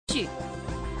剧。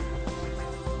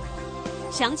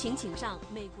详情请上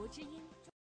美国之音。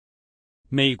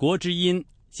美国之音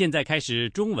现在开始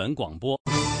中文广播。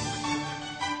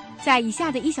在以下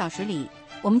的1小时里，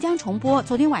我们将重播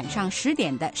昨天晚上10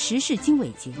点的时事经纬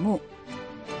节目。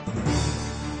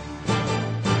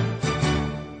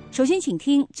首先请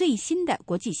听最新的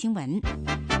国际新闻。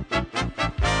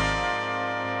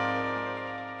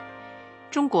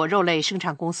中国肉类生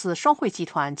产公司双汇集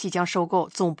团即将收购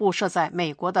总部设在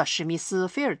美国的史密斯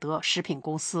菲尔德食品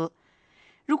公司。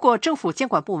如果政府监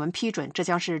管部门批准，这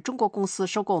将是中国公司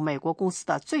收购美国公司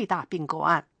的最大并购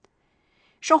案。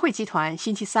双汇集团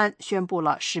星期三宣布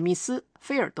了史密斯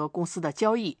菲尔德公司的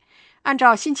交易。按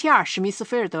照星期二史密斯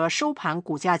菲尔德收盘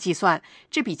股价计算，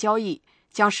这笔交易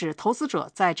将使投资者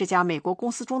在这家美国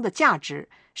公司中的价值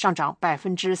上涨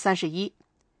 31%。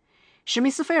史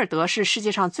密斯菲尔德是世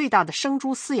界上最大的生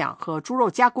猪饲养和猪肉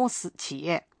加工企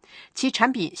业，其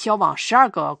产品销往12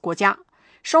个国家。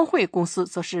双汇公司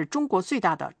则是中国最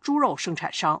大的猪肉生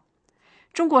产商。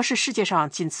中国是世界上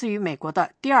仅次于美国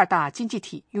的第2大经济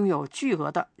体，拥有巨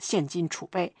额的现金储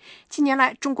备。近年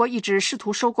来，中国一直试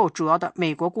图收购主要的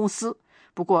美国公司，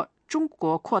不过中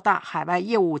国扩大海外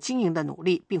业务经营的努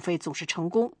力并非总是成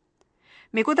功。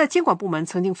美国的监管部门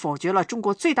曾经否决了中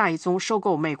国最大一宗收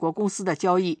购美国公司的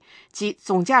交易，即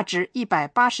总价值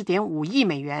180.5亿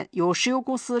美元由石油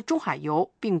公司中海油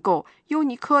并购优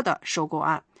尼科的收购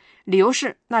案，理由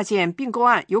是那件并购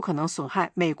案有可能损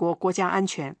害美国国家安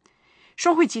全。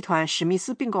双汇集团史密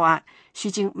斯并购案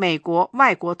需经美国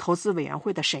外国投资委员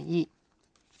会的审议。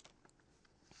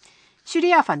叙利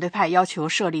亚反对派要求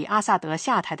设立阿萨德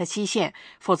下台的期限，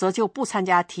否则就不参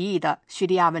加提议的叙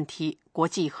利亚问题国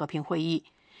际和平会议。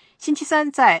星期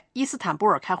三在伊斯坦布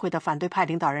尔开会的反对派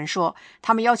领导人说，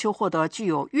他们要求获得具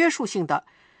有约束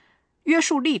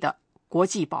力的国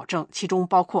际保证，其中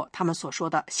包括他们所说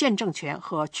的县政权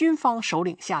和军方首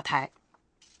领下台。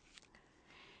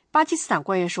巴基斯坦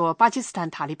官员说，巴基斯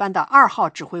坦塔利班的2号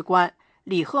指挥官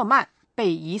里赫曼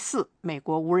被疑似美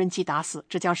国无人机打死，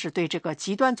这将是对这个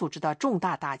极端组织的重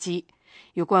大打击。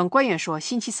有关官员说，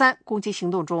星期三攻击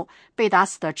行动中被打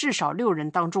死的至少6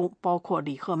人当中包括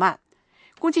里赫曼。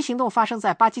攻击行动发生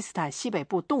在巴基斯坦西北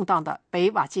部动荡的北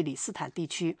瓦基里斯坦地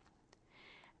区。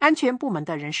安全部门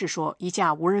的人士说，一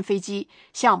架无人飞机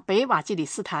向北瓦基里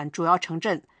斯坦主要城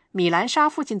镇米兰沙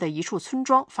附近的一处村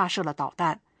庄发射了导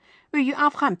弹。位于阿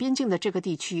富汗边境的这个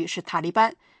地区是塔利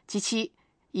班及其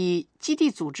与基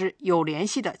地组织有联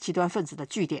系的极端分子的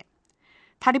据点。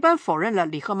塔利班否认了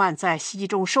里赫曼在袭击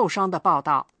中受伤的报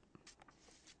道。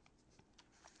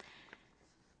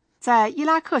在伊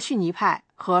拉克逊尼派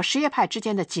和什叶派之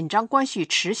间的紧张关系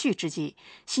持续之际，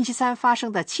星期三发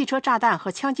生的汽车炸弹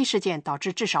和枪击事件导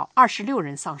致至少26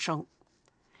人丧生。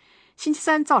星期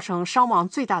三造成伤亡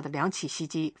最大的2起袭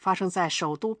击发生在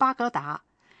首都巴格达，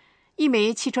一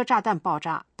枚汽车炸弹爆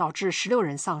炸导致16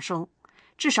人丧生，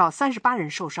至少38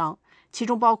人受伤，其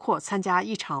中包括参加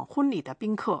一场婚礼的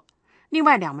宾客。另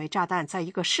外2枚炸弹在一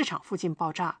个市场附近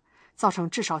爆炸，造成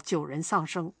至少9人丧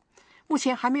生。目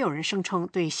前还没有人声称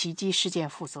对袭击事件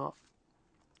负责。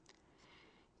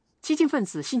激进分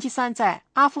子星期三在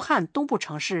阿富汗东部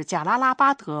城市贾拉拉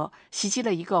巴德袭击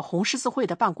了一个红十字会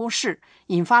的办公室，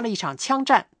引发了一场枪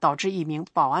战，导致1名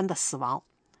保安的死亡。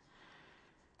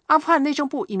阿富汗内政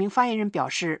部一名发言人表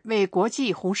示，为国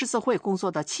际红十字会工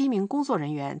作的7名工作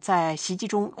人员在袭击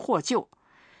中获救。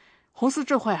红十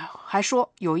字会还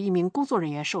说有1名工作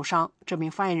人员受伤。这名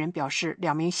发言人表示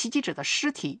，2名袭击者的尸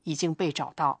体已经被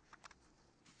找到。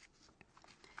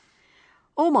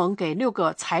欧盟给6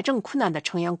个财政困难的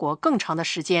成员国更长的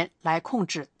时间来控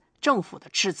制政府的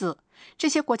赤字，这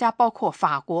些国家包括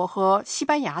法国和西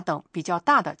班牙等比较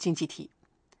大的经济体。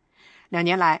2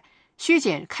年来，削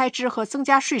减开支和增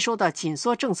加税收的紧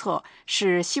缩政策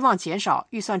是希望减少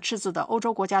预算赤字的欧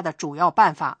洲国家的主要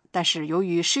办法，但是由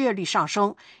于失业率上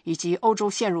升以及欧洲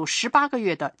陷入18个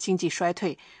月的经济衰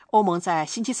退，欧盟在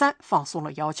星期三放松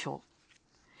了要求。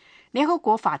联合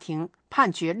国法庭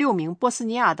判决6名波斯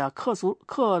尼亚的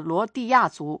克罗地亚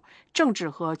族政治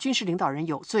和军事领导人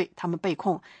有罪，他们被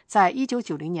控在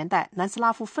1990年代南斯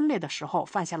拉夫分裂的时候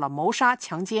犯下了谋杀、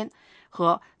强奸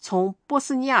和从波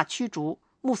斯尼亚驱逐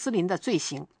穆斯林的罪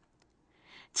行。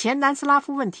前南斯拉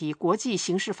夫问题国际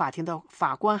刑事法庭的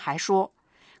法官还说，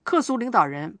克族领导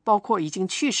人包括已经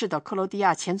去世的克罗地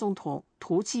亚前总统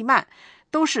图季曼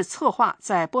都是策划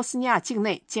在波斯尼亚境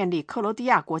内建立克罗地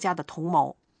亚国家的同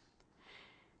谋。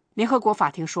联合国法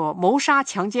庭说，谋杀、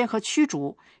强奸和驱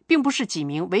逐并不是几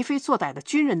名为非作歹的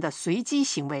军人的随机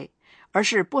行为，而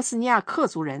是波斯尼亚克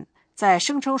族人在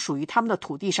声称属于他们的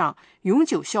土地上永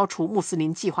久消除穆斯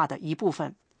林计划的一部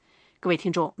分。各位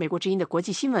听众，美国之音的国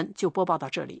际新闻就播报到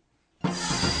这里。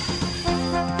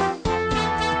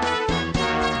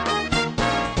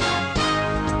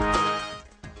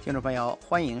听众朋友，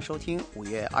欢迎收听5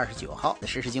月29号的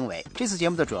时事经纬。这次节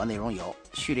目的主要内容有：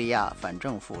叙利亚反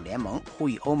政府联盟呼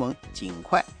吁欧盟尽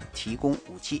快提供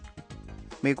武器；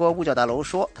美国五角大楼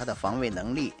说它的防卫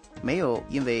能力没有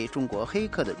因为中国黑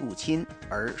客的入侵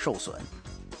而受损；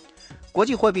国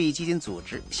际货币基金组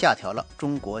织下调了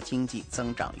中国经济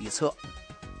增长预测；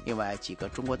另外几个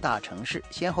中国大城市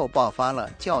先后爆发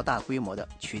了较大规模的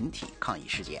群体抗议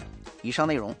事件。以上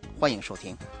内容欢迎收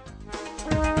听。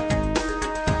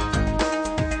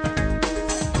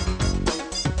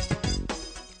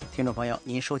听众朋友，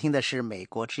您收听的是美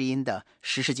国之音的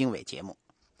时事经纬节目。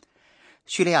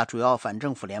叙利亚主要反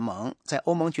政府联盟在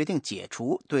欧盟决定解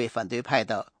除对反对派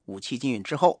的武器禁运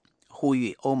之后，呼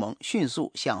吁欧盟迅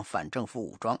速向反政府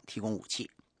武装提供武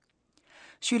器。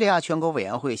叙利亚全国委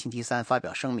员会星期三发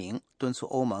表声明，敦促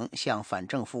欧盟向反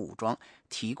政府武装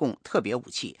提供特别武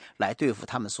器，来对付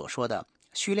他们所说的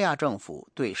叙利亚政府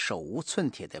对手无寸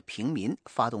铁的平民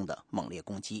发动的猛烈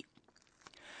攻击。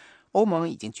欧盟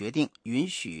已经决定允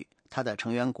许他的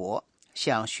成员国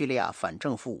向叙利亚反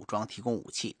政府武装提供武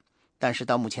器，但是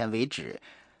到目前为止，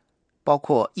包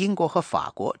括英国和法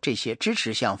国这些支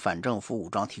持向反政府武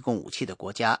装提供武器的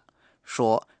国家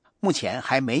说，目前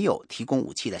还没有提供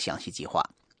武器的详细计划。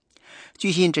据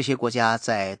信这些国家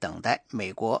在等待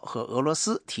美国和俄罗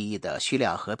斯提议的叙利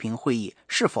亚和平会议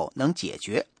是否能解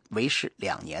决为时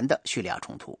2年的叙利亚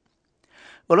冲突。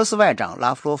俄罗斯外长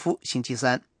拉夫罗夫星期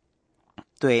三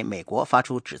对美国发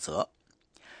出指责，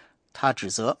他指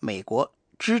责美国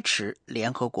支持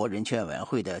联合国人权委员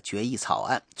会的决议草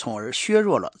案，从而削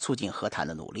弱了促进和谈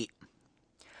的努力。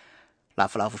拉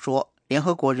夫说，联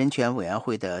合国人权委员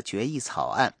会的决议草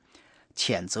案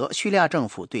谴责叙利亚政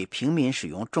府对平民使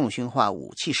用重型化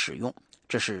武器使用，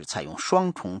这是采用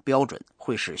双重标准，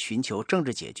会使寻求政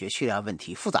治解决叙利亚问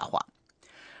题复杂化。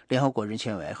联合国人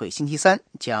权委员会星期三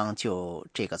将就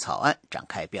这个草案展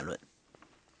开辩论。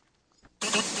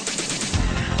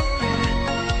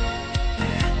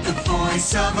The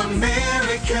Voice of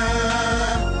America,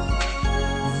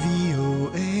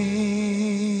 VOA。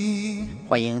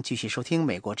 欢迎继续收听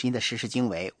美国之音的时事经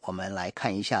纬。我们来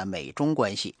看一下美中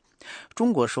关系。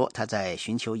中国说他在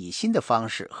寻求以新的方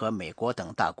式和美国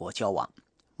等大国交往。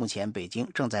目前北京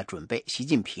正在准备习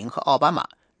近平和奥巴马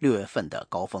6月份的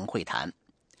高峰会谈。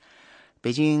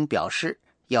北京表示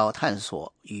要探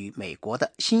索与美国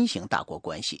的新型大国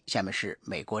关系。下面是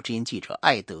美国之音记者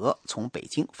艾德从北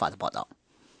京发的报道。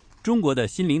中国的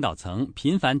新领导层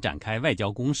频繁展开外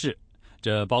交攻势，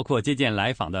这包括接见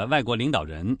来访的外国领导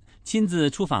人，亲自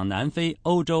出访南非、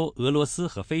欧洲、俄罗斯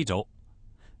和非洲。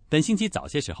本星期早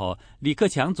些时候，李克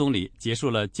强总理结束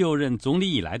了就任总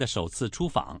理以来的首次出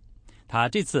访。他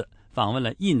这次访问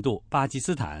了印度、巴基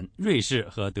斯坦、瑞士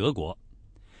和德国。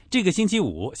这个星期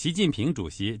五，习近平主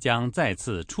席将再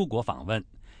次出国访问。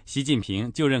习近平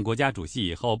就任国家主席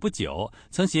以后不久，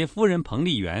曾携夫人彭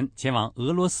丽媛前往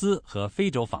俄罗斯和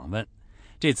非洲访问。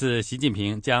这次习近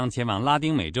平将前往拉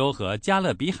丁美洲和加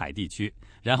勒比海地区，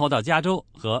然后到加州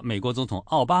和美国总统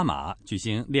奥巴马举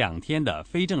行2天的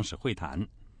非正式会谈。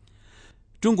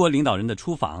中国领导人的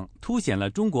出访凸显了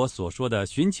中国所说的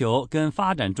寻求跟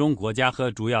发展中国家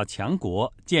和主要强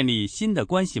国建立新的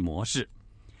关系模式。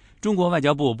中国外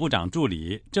交部部长助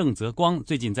理郑泽光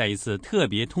最近在一次特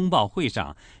别通报会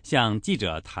上向记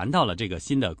者谈到了这个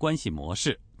新的关系模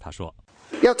式。他说，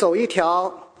要走一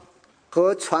条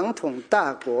和传统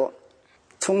大国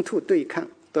冲突对抗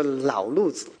的老路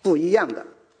子不一样的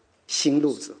新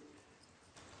路子，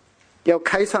要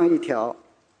开创一条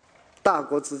大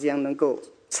国之间能够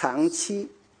长期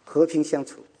和平相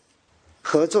处、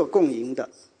合作共赢的、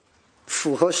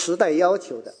符合时代要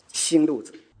求的新路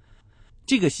子。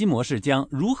这个新模式将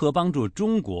如何帮助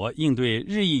中国应对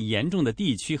日益严重的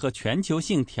地区和全球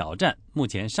性挑战，目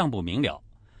前尚不明了。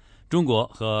中国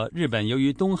和日本由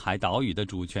于东海岛屿的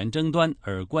主权争端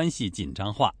而关系紧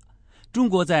张化，中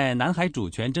国在南海主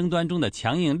权争端中的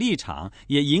强硬立场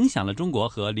也影响了中国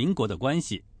和邻国的关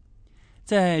系。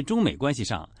在中美关系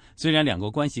上，虽然两国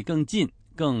关系更近、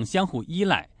更相互依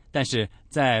赖，但是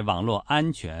在网络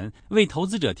安全、为投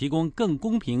资者提供更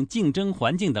公平竞争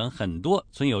环境等很多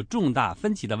存有重大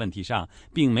分歧的问题上，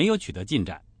并没有取得进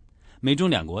展。美中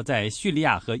两国在叙利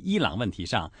亚和伊朗问题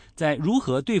上，在如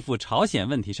何对付朝鲜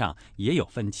问题上也有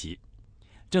分歧。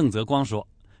郑泽光说，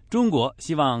中国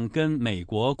希望跟美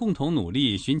国共同努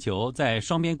力，寻求在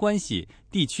双边关系、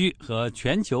地区和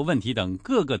全球问题等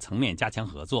各个层面加强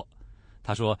合作。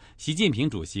他说，习近平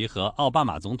主席和奥巴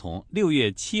马总统6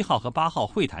月7号和8号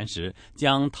会谈时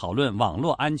将讨论网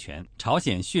络安全、朝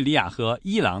鲜、叙利亚和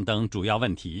伊朗等主要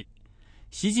问题。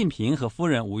习近平和夫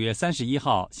人5月31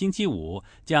号星期五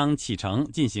将启程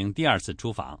进行第2次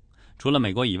出访。除了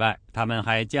美国以外，他们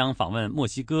还将访问墨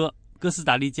西哥、哥斯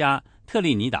达黎加、特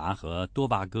立尼达和多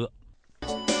巴哥。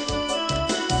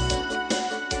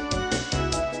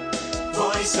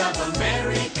Voice of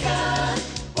America,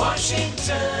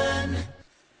 Washington。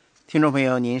听众朋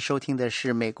友，您收听的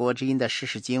是美国之音的时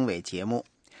事经纬节目。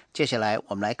接下来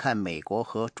我们来看美国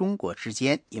和中国之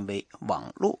间因为网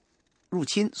络入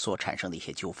侵所产生的一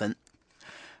些纠纷。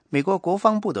美国国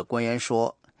防部的官员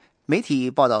说，媒体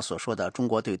报道所说的中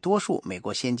国对多数美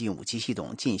国先进武器系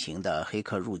统进行的黑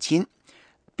客入侵，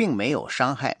并没有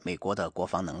伤害美国的国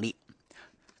防能力。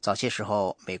早些时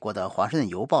候，美国的《华盛顿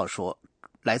邮报》说，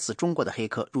来自中国的黑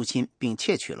客入侵并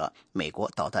窃取了美国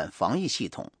导弹防御系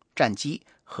统、战机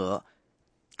和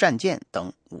战舰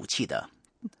等武器的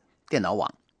电脑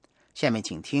网。下面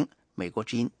请听美国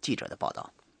之音记者的报道。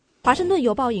华盛顿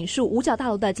邮报引述五角大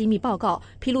楼的机密报告，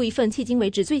披露一份迄今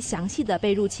为止最详细的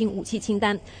被入侵武器清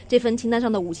单。这份清单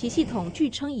上的武器系统据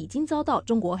称已经遭到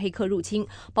中国黑客入侵，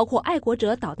包括爱国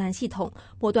者导弹系统、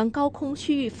末端高空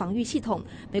区域防御系统、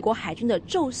美国海军的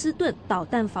宙斯盾导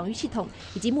弹防御系统，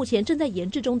以及目前正在研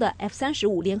制中的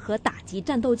F-35联合打击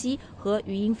战斗机和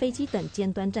语音飞机等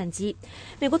尖端战机。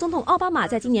美国总统奥巴马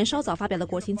在今年稍早发表的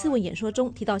国情咨文演说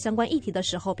中提到相关议题的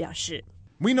时候表示，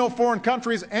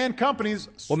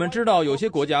我们知道有些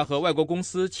国家和外国公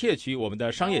司窃取我们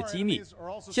的商业机密。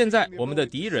现在我们的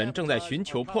敌人正在寻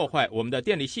求破坏我们的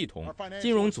电力系统、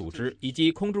金融组织以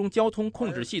及空中交通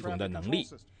控制系统的能力。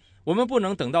我们不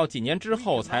能等到几年之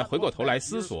后才回过头来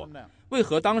思索，为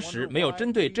何当时没有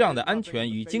针对这样的安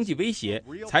全与经济威胁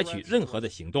采取任何的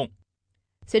行动。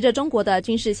随着中国的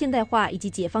军事现代化以及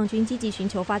解放军积极寻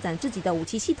求发展自己的武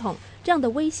器系统，这样的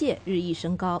威胁日益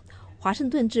升高。华盛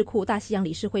顿智库大西洋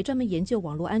理事会专门研究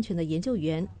网络安全的研究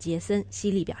员杰森·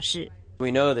希利表示，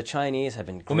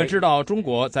我们知道中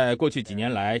国在过去几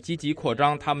年来积极扩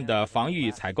张他们的防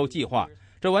御采购计划，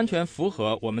这完全符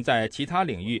合我们在其他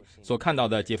领域所看到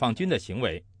的解放军的行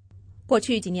为。过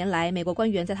去几年来，美国官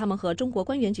员在他们和中国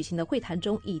官员举行的会谈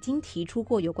中已经提出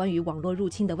过有关于网络入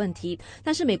侵的问题，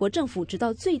但是美国政府直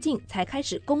到最近才开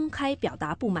始公开表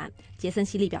达不满。杰森·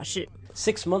希利表示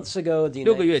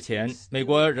，6个月前，美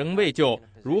国仍未就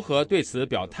如何对此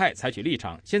表态采取立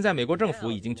场。现在美国政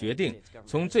府已经决定，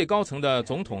从最高层的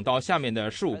总统到下面的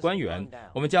事务官员，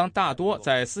我们将大多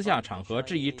在私下场合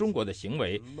质疑中国的行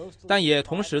为，但也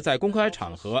同时在公开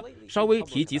场合稍微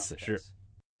提及此事。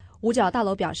五角大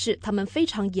楼表示，他们非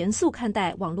常严肃看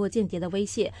待网络间谍的威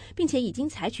胁，并且已经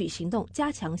采取行动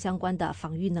加强相关的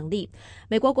防御能力。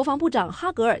美国国防部长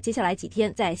哈格尔接下来几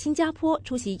天在新加坡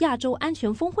出席亚洲安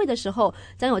全峰会的时候，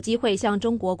将有机会向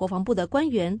中国国防部的官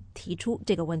员提出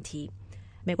这个问题。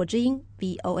美国之音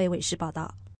VOA 卫视报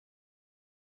道。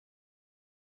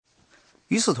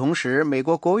与此同时，美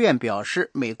国国务院表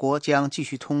示，美国将继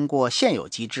续通过现有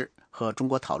机制和中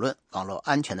国讨论网络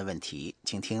安全的问题。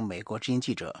请听美国之音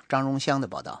记者张荣香的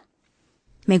报道。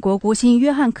美国国务卿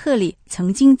约翰·克里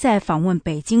曾经在访问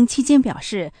北京期间表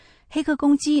示，黑客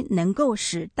攻击能够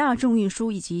使大众运输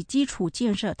以及基础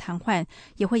建设瘫痪，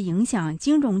也会影响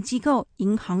金融机构、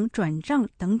银行转账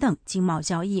等等经贸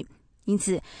交易。因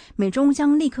此，美中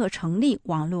将立刻成立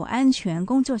网络安全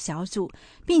工作小组，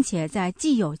并且在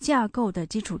既有架构的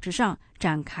基础之上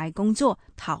展开工作，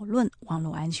讨论网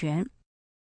络安全。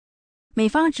美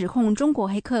方指控中国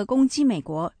黑客攻击美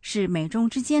国是美中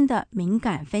之间的敏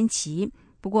感分歧。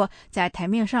不过，在台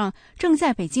面上，正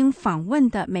在北京访问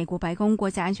的美国白宫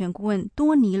国家安全顾问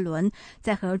多尼伦，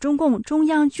在和中共中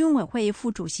央军委会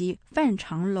副主席范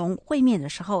长龙会面的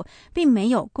时候，并没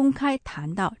有公开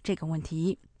谈到这个问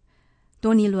题。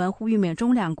多尼伦呼吁美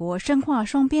中两国深化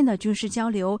双边的军事交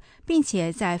流，并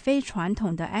且在非传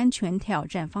统的安全挑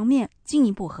战方面进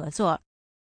一步合作。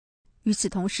与此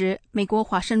同时，美国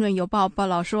华盛顿邮报报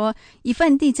道说，一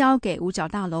份递交给五角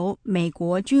大楼美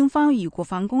国军方与国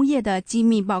防工业的机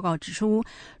密报告指出，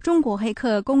中国黑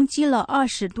客攻击了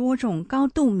20多种高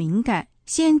度敏感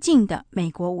先进的美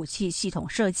国武器系统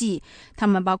设计，它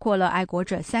们包括了爱国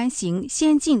者3型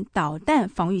先进导弹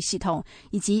防御系统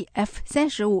以及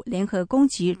F-35联合攻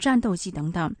击战斗机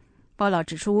等等。报道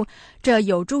指出，这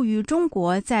有助于中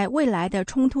国在未来的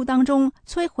冲突当中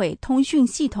摧毁通讯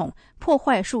系统、破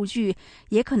坏数据，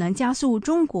也可能加速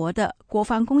中国的国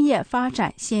防工业发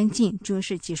展先进军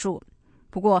事技术。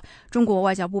不过，中国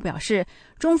外交部表示，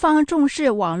中方重视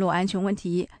网络安全问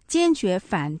题，坚决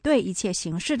反对一切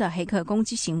形式的黑客攻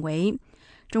击行为。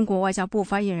中国外交部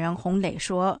发言人洪磊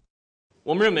说，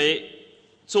我们认为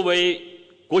作为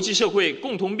国际社会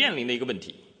共同面临的一个问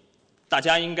题，大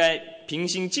家应该平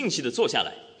心静气地坐下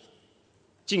来，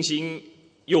进行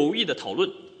有益的讨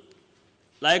论，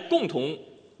来共同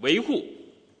维护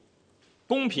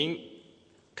公平、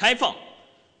开放、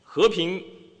和平、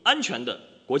安全的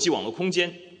国际网络空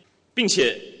间，并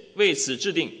且为此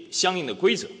制定相应的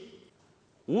规则。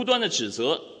无端的指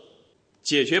责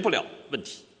解决不了问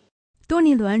题。多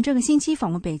尼伦这个星期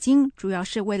访问北京，主要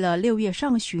是为了6月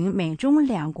上旬美中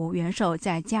两国元首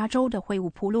在加州的会晤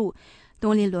铺路。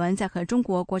多尼伦在和中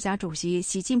国国家主席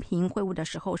习近平会晤的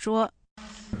时候说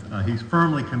，He's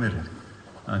firmly committed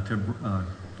to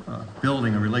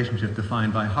building a relationship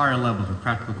defined by higher levels of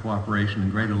practical cooperation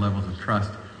and greater levels of trust,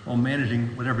 while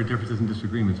managing whatever differences and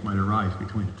disagreements might arise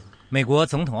between us. 美国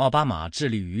总统奥巴马致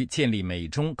力于建立美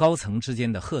中高层之间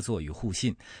的合作与互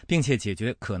信，并且解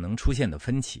决可能出现的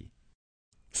分歧。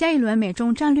下一轮美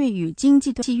中战略与经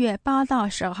济7月8到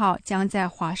12号将在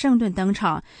华盛顿登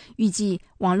场，预计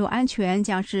网络安全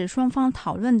将是双方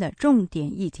讨论的重点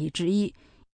议题之一。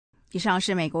以上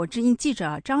是美国之音记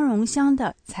者张荣香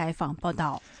的采访报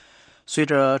道。随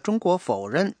着中国否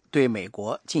认对美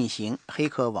国进行黑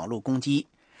客网络攻击，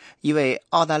一位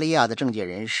澳大利亚的政界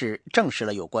人士证实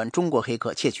了有关中国黑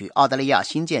客窃取澳大利亚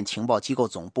新建情报机构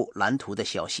总部蓝图的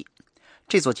消息。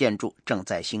这座建筑正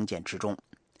在兴建之中。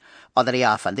澳大利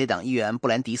亚反对党议员布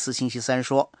兰迪斯星期三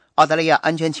说，澳大利亚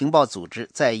安全情报组织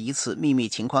在一次秘密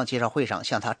情况介绍会上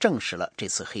向他证实了这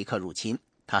次黑客入侵。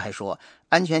他还说，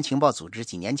安全情报组织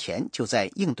几年前就在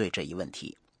应对这一问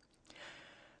题。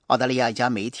澳大利亚一家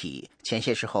媒体前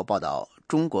些时候报道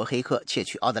中国黑客窃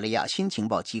取澳大利亚新情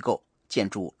报机构建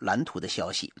筑蓝图的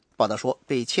消息。报道说，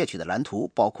被窃取的蓝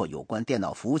图包括有关电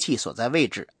脑服务器所在位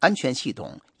置、安全系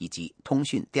统以及通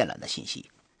讯电缆的信息。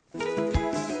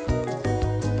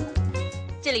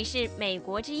这里是美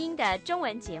国之音的中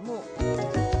文节目。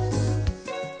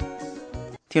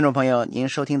听众朋友，您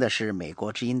收听的是美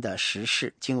国之音的时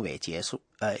事经纬节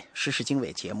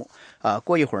目。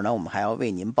过一会儿呢，我们还要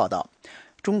为您报道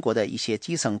中国的一些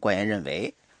基层官员认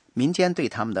为，民间对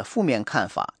他们的负面看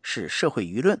法是社会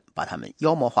舆论把他们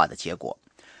妖魔化的结果。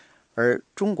而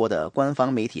中国的官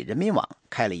方媒体人民网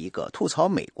开了一个吐槽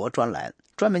美国专栏，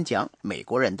专门讲美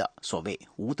国人的所谓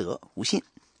无德无信。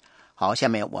好，下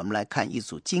面我们来看一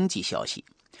组经济消息。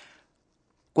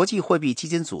国际货币基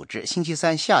金组织星期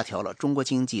三下调了中国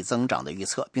经济增长的预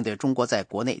测，并对中国在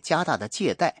国内加大的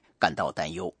借贷感到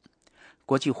担忧。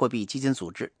国际货币基金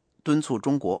组织敦促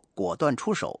中国果断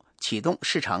出手，启动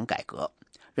市场改革，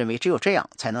认为只有这样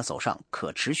才能走上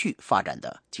可持续发展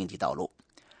的经济道路。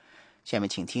下面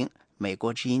请听美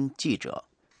国之音记者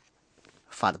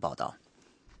发的报道。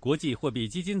国际货币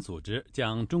基金组织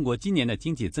将中国今年的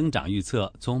经济增长预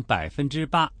测从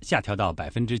 8% 下调到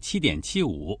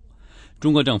 7.75%。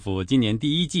中国政府今年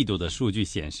第一季度的数据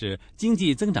显示，经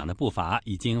济增长的步伐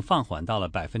已经放缓到了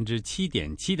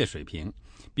 7.7% 的水平，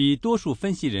比多数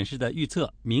分析人士的预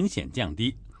测明显降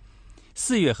低。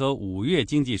4月和5月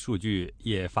经济数据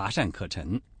也乏善可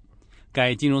陈。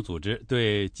该金融组织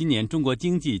对今年中国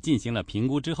经济进行了评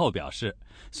估之后表示，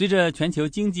随着全球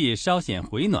经济稍显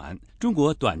回暖，中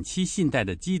国短期信贷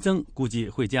的激增估计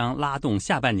会将拉动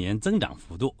下半年增长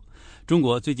幅度。中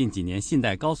国最近几年信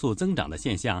贷高速增长的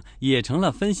现象也成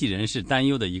了分析人士担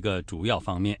忧的一个主要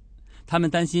方面。他们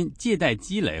担心借贷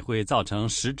积累会造成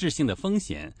实质性的风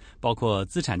险，包括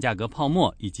资产价格泡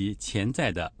沫以及潜在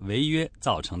的违约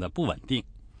造成的不稳定。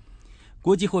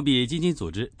国际货币基金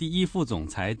组织第一副总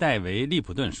裁戴维·利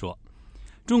普顿说，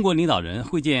中国领导人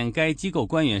会见该机构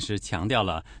官员时强调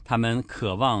了他们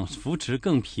渴望扶持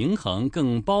更平衡、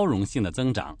更包容性的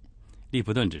增长。利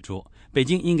普顿指出，北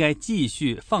京应该继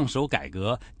续放手改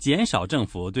革，减少政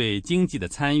府对经济的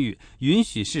参与，允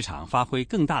许市场发挥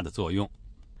更大的作用。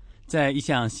在一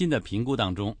项新的评估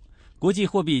当中，国际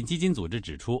货币基金组织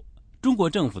指出，中国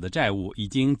政府的债务已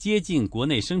经接近国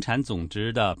内生产总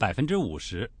值的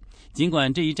 50%。尽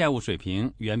管这一债务水平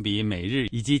远比美日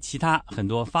以及其他很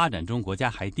多发展中国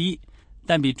家还低，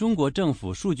但比中国政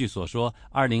府数据所说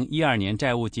2012年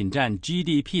债务仅占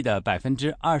GDP 的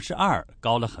 22%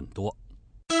 高了很多。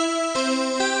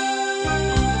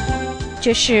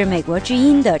这是美国之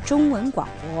音的中文广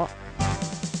播。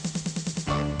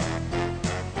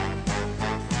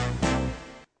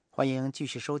欢迎继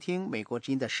续收听美国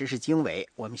之音的时事经纬。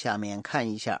我们下面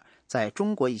看一下在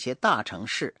中国一些大城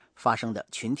市发生的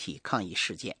群体抗议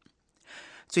事件。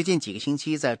最近几个星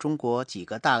期，在中国几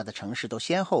个大的城市都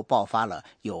先后爆发了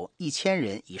有1000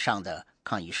人以上的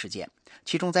抗议事件，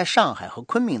其中在上海和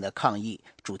昆明的抗议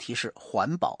主题是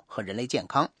环保和人类健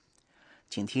康。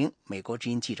请听美国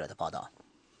之音记者的报道。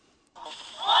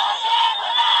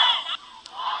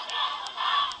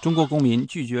中国公民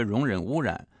拒绝容忍污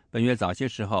染。本月早些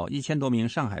时候，1000多名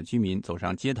上海居民走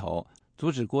上街头，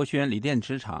阻止郭轩锂电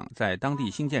池厂在当地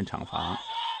兴建厂房。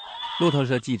路透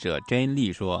社记者 Jane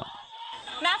Lee 说，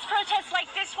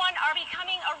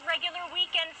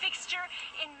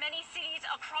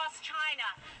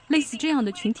类似这样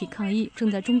的群体抗议正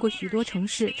在中国许多城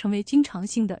市成为经常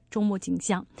性的周末景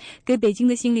象，给北京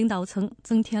的新领导层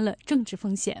增添了政治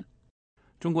风险。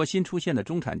中国新出现的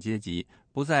中产阶级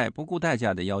不再不顾代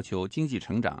价地要求经济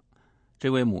成长。这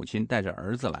位母亲带着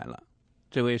儿子来了。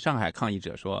这位上海抗议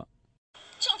者说，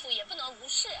政府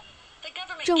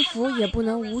也不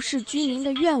能无视居民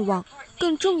的愿望，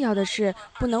更重要的是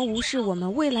不能无视我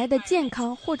们未来的健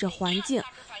康或者环境，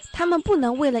他们不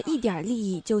能为了一点利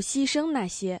益就牺牲那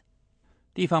些。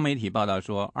地方媒体报道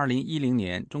说，2010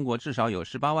年中国至少有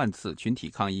18万次群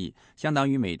体抗议，相当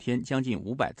于每天将近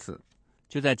500次。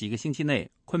就在几个星期内，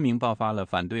昆明爆发了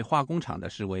反对化工厂的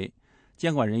示威，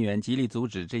监管人员极力阻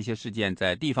止这些事件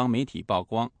在地方媒体曝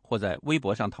光或在微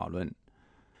博上讨论。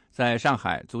在上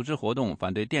海，组织活动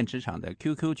反对电池厂的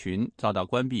QQ 群遭到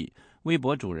关闭，微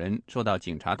博主人受到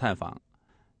警察探访。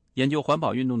研究环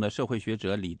保运动的社会学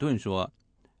者李顿说，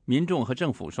民众和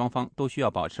政府双方都需要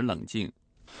保持冷静。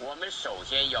我们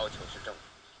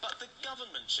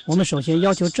首先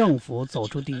要求政府走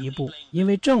出第一步，因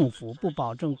为政府不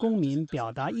保证公民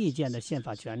表达意见的宪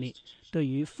法权利。对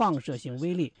于放射性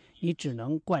微粒，你只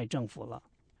能怪政府了。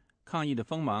抗议的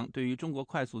锋芒对于中国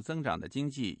快速增长的经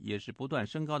济也是不断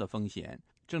升高的风险。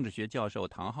政治学教授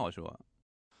唐浩说，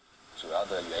主要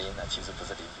的原因呢，其实不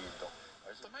是邻居运动，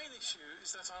而是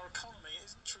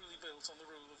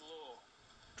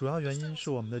主要原因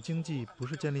是我们的经济不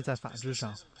是建立在法治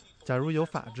上。假如有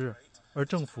法治，而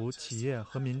政府、企业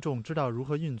和民众知道如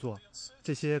何运作，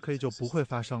这些可以就不会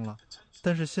发生了。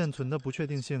但是现存的不确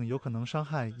定性有可能伤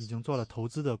害已经做了投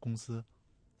资的公司。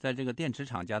在这个电池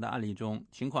厂家的案例中，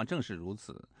情况正是如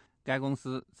此。该公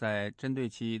司在针对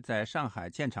其在上海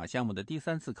建厂项目的第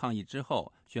3次抗议之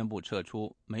后，宣布撤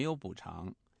出，没有补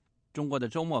偿。中国的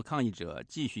周末抗议者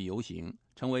继续游行，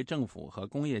成为政府和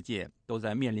工业界都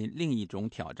在面临另一种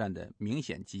挑战的明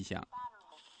显迹象。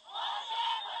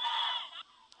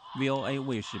VOA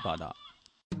卫视报道。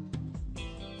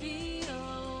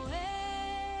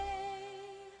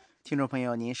听众朋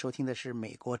友，您收听的是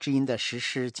美国之音的时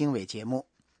事经纬节目。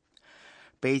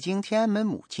北京天安门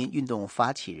母亲运动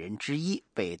发起人之一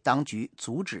被当局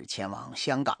阻止前往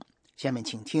香港。下面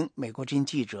请听美国之音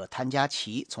记者谭佳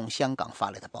琪从香港发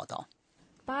来的报道。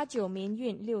89民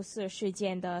运6·4事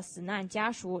件的死难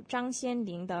家属张先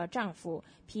林的丈夫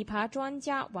琵琶专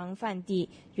家王范帝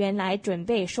原来准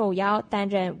备受邀担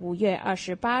任5月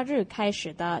28日开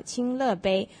始的清乐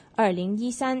杯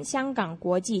2013香港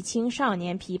国际青少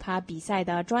年琵琶比赛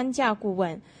的专家顾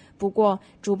问。不过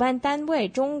主办单位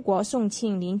中国宋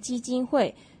庆龄基金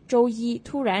会周一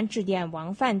突然致电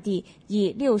王范帝，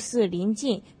以6·4临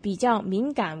近比较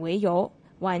敏感为由，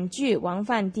婉拒王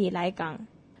范帝来港。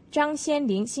张先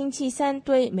林星期三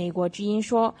对美国之音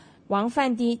说，王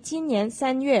范帝今年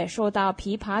3月收到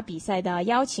琵琶比赛的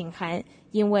邀请函，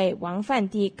因为王范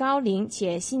帝高龄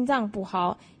且心脏不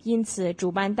好，因此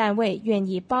主办单位愿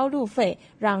意包路费，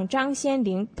让张先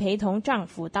林陪同丈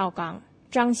夫到港。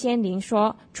张先林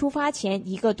说，出发前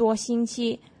1个多星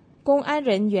期，公安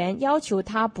人员要求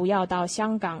他不要到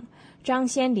香港。张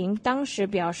先林当时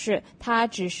表示，他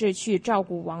只是去照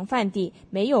顾王范帝，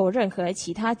没有任何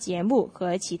其他节目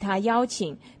和其他邀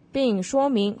请，并说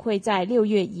明会在6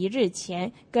月1日前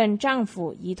跟丈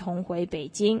夫一同回北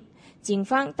京。警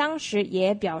方当时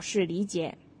也表示理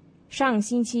解。上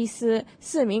星期四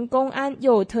，4名公安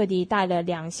又特地带了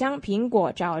2箱苹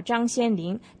果找张先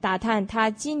林，打探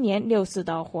他今年6·4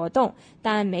的活动，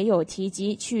但没有提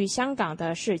及去香港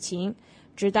的事情。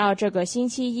直到这个星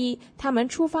期一，他们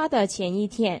出发的前一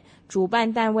天，主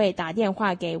办单位打电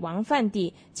话给王范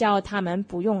帝，叫他们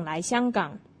不用来香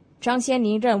港。张先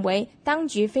林认为当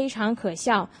局非常可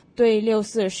笑，对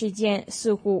6·4事件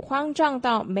似乎慌张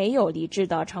到没有理智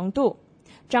的程度。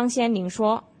张先林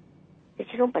说，这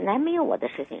其中本来没有我的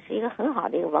事情，是一个很好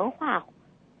的一个文化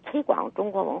推广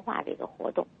中国文化的一个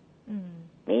活动。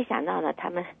没想到呢，他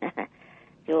们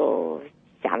就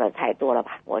想的太多了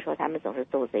吧。我说他们总是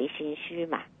做贼心虚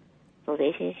嘛，做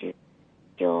贼心虚，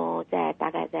就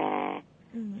大概在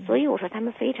所以我说他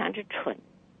们非常之蠢，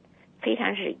非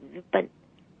常是愚笨，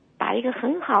把一个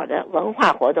很好的文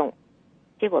化活动，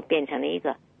结果变成了一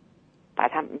个把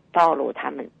他们暴露他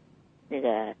们那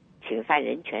个侵犯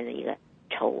人权的一个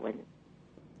丑闻。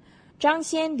张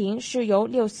先林是由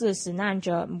6·4死难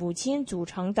者母亲组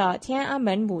成的天安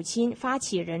门母亲发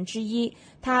起人之一。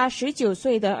他19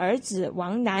岁的儿子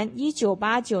王楠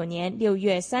1989年6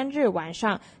月3日晚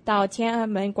上到天安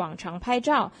门广场拍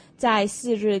照，在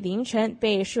4日凌晨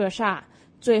被射杀，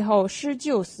最后施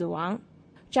救死亡。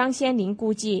张先林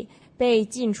估计被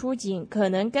禁出境可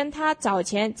能跟他早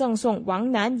前赠送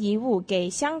王楠遗物给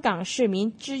香港市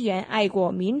民支援爱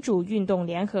国民主运动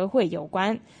联合会有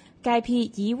关。该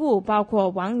批遗物包括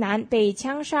王楠被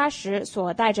枪杀时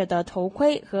所戴着的头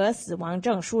盔和死亡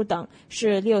证书等，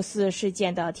是6·4事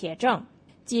件的铁证。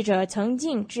记者曾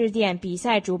经致电比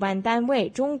赛主办单位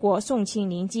中国宋庆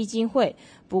龄基金会，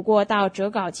不过到折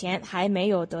稿前还没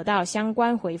有得到相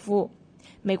关回复。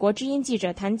美国之音记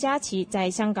者谭佳琪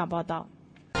在香港报道。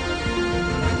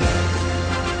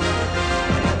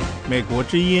美国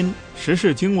之音时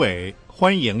事经纬，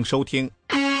欢迎收听。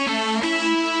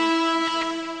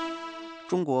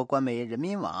中国官媒人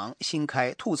民网新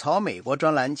开吐槽美国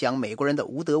专栏，讲美国人的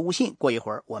无德无信。过一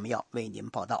会儿我们要为您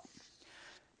报道。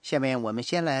下面我们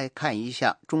先来看一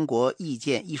下中国意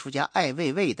见艺术家艾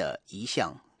未未的一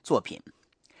项作品。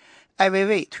艾未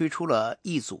未推出了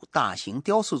一组大型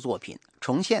雕塑作品，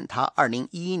重现他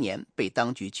2011年被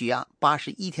当局拘押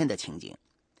81天的情景。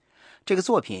这个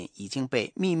作品已经被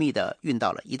秘密地运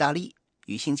到了意大利，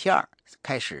于星期二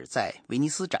开始在威尼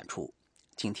斯展出。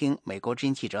请听美国之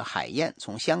音记者海燕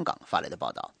从香港发来的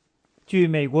报道。据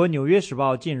美国《纽约时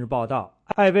报》近日报道，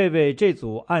艾未未这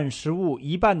组按实物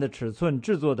1半的尺寸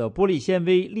制作的玻璃纤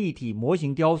维立体模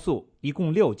型雕塑一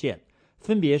共6件，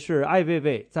分别是艾未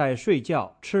未在睡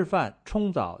觉、吃饭、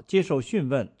冲澡、接受讯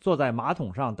问、坐在马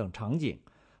桶上等场景，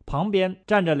旁边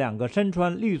站着2个身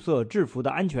穿绿色制服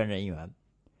的安全人员。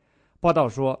报道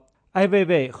说，艾未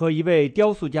未和一位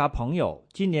雕塑家朋友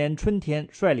今年春天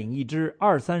率领一支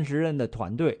20-30人的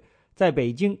团队，在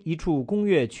北京一处工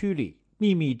业区里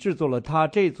秘密制作了他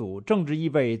这组政治意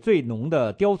味最浓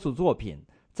的雕塑作品，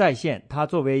再现他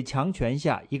作为强权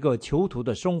下一个囚徒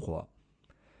的生活。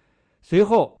随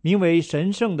后，名为《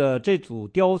神圣》的这组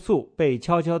雕塑被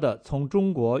悄悄地从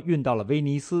中国运到了威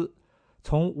尼斯，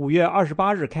从5月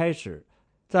28日开始，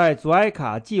在祖埃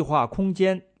卡计划空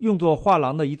间用作画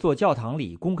廊的一座教堂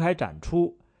里公开展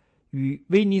出，与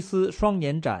威尼斯双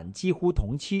年展几乎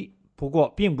同期，不过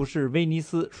并不是威尼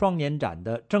斯双年展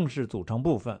的正式组成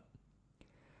部分。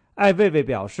艾未未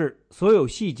表示，所有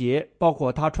细节，包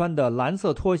括他穿的蓝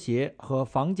色拖鞋和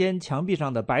房间墙壁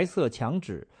上的白色墙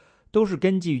纸，都是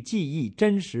根据记忆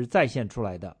真实再现出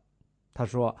来的。他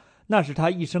说，那是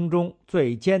他一生中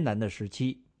最艰难的时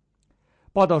期。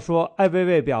报道说，艾未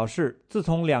未表示，自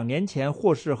从2年前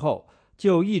获释后，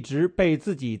就一直被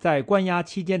自己在关押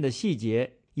期间的细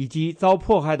节以及遭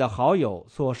迫害的好友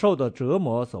所受的折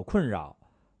磨所困扰。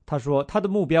他说，他的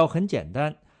目标很简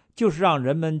单，就是让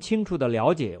人们清楚地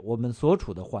了解我们所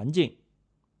处的环境。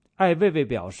艾未未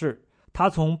表示，他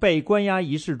从被关押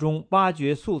仪式中挖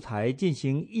掘素材进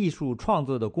行艺术创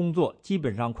作的工作基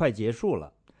本上快结束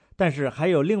了，但是还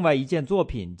有另外一件作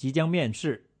品即将面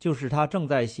世，就是他正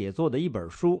在写作的一本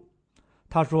书。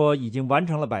他说已经完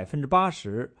成了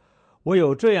80%。我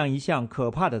有这样一项可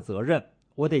怕的责任，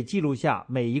我得记录下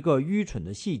每一个愚蠢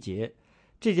的细节。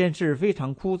这件事非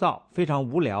常枯燥，非常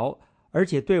无聊，而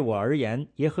且对我而言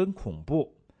也很恐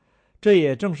怖。这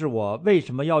也正是我为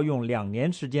什么要用2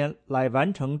年时间来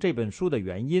完成这本书的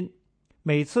原因。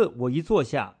每次我一坐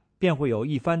下，便会有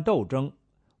一番斗争。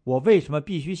我为什么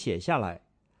必须写下来？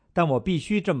但我必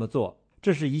须这么做，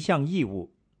这是一项义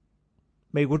务。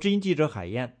美国之音记者海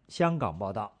燕，香港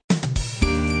报道。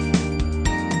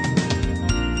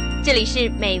这里是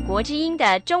美国之音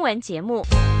的中文节目。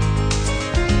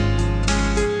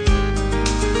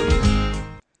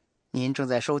您正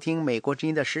在收听美国之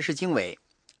音的时事经纬。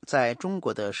在中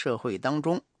国的社会当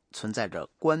中，存在着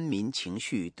官民情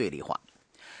绪对立化。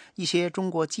一些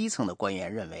中国基层的官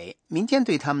员认为，民间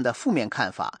对他们的负面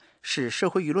看法是社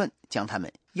会舆论将他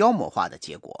们妖魔化的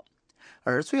结果，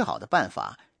而最好的办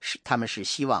法是他们是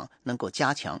希望能够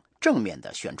加强正面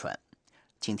的宣传。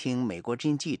请听美国之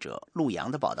音记者陆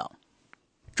阳的报道。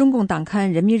中共党刊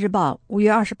《人民日报》5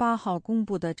月28号公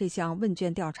布的这项问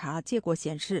卷调查结果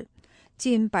显示，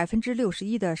近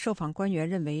61%的受访官员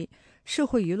认为社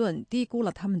会舆论低估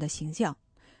了他们的形象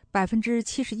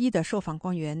，71%的受访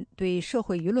官员对社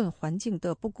会舆论环境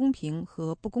的不公平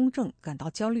和不公正感到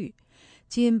焦虑，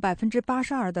近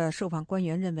82%的受访官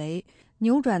员认为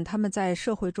扭转他们在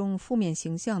社会中负面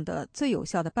形象的最有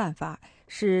效的办法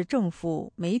是政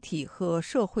府、媒体和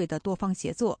社会的多方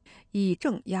协作，以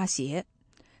正压邪。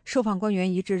受访官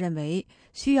员一致认为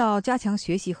需要加强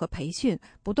学习和培训，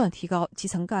不断提高基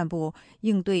层干部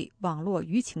应对网络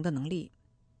舆情的能力。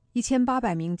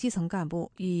1800名基层干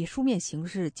部以书面形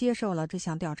式接受了这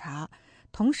项调查，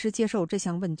同时接受这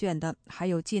项问卷的还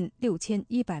有近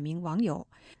6100名网友。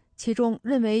其中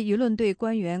认为舆论对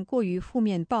官员过于负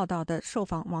面报道的受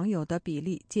访网友的比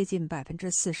例接近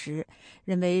40%，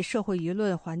认为社会舆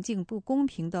论环境不公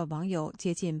平的网友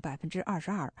接近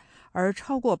22%，而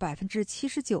超过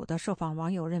79%的受访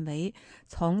网友认为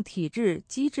从体制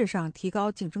机制上提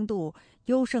高竞争度、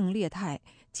优胜劣汰、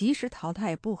及时淘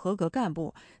汰不合格干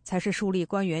部才是树立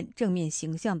官员正面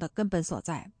形象的根本所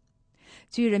在。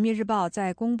据人民日报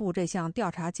在公布这项调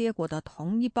查结果的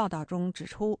同一报道中指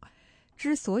出，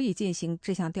之所以进行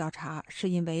这项调查，是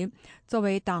因为作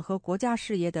为党和国家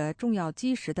事业的重要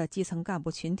基石的基层干部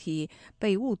群体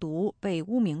被误读、被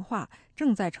污名化，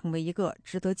正在成为一个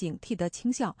值得警惕的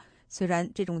倾向。虽然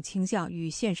这种倾向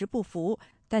与现实不符，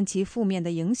但其负面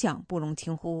的影响不容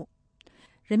轻忽。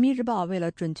人民日报为了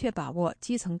准确把握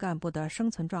基层干部的生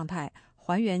存状态，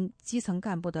还原基层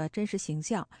干部的真实形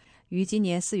象，于今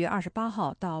年4月28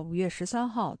号到5月13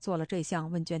号做了这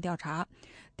项问卷调查。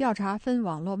调查分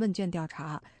网络问卷调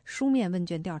查、书面问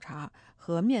卷调查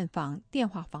和面访、电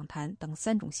话访谈等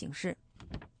3种形式。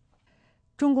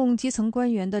中共基层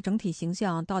官员的整体形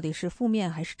象到底是负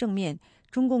面还是正面？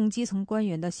中共基层官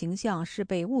员的形象是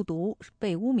被误读、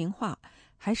被污名化，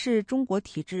还是中国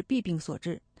体制弊病所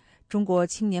致？中国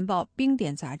青年报冰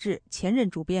点杂志前任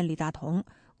主编李大同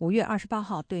5月28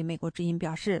号对美国之音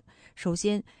表示，首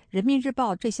先，人民日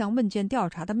报这项问卷调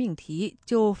查的命题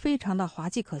就非常的滑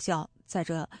稽可笑。再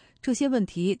者，这些问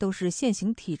题都是现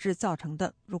行体制造成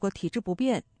的，如果体制不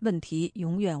变，问题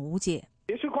永远无解。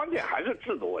其实关键还是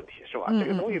制度问题，是吧？这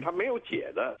个东西它没有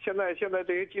解的。现在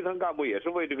这些基层干部也是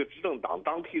为这个执政党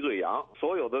当替罪羊，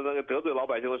所有的那个得罪老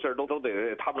百姓的事都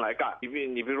得他们来干。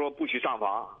你比如说不许上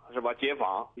访，是吧？解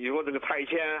访，你说这个拆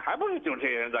迁，还不是就这些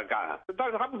人在干？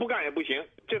但是他们不干也不行，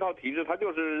这套体制它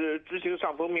就是执行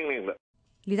上峰命令的。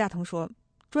李大同说，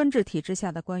专制体制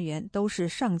下的官员都是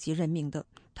上级任命的，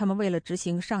他们为了执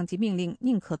行上级命令，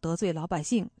宁可得罪老百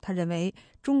姓。他认为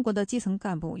中国的基层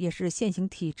干部也是现行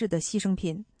体制的牺牲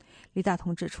品。李大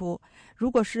同指出，如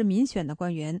果是民选的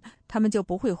官员，他们就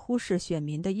不会忽视选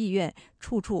民的意愿，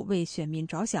处处为选民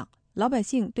着想，老百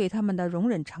姓对他们的容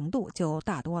忍程度就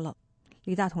大多了。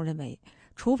李大同认为，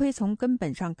除非从根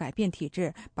本上改变体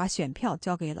制，把选票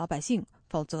交给老百姓，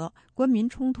否则官民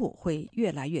冲突会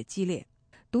越来越激烈。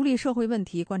独立社会问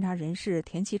题观察人士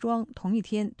田其庄同一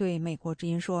天对美国之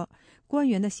音说，官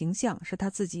员的形象是他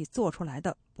自己做出来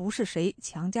的，不是谁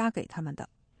强加给他们的。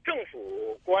政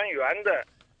府官员的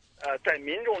在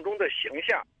民众中的形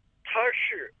象，它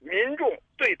是民众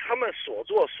对他们所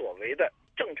作所为的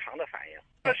正常的反应。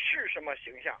它是什么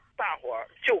形象，大伙儿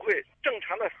就会正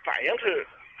常的反应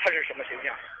它是什么形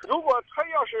象。如果他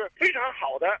要是非常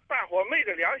好的，大伙儿昧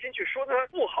着良心去说他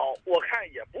不好，我看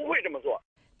也不会这么做。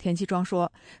田其庄说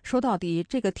到底，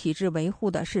这个体制维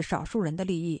护的是少数人的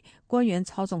利益，官员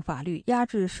操纵法律，压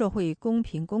制社会公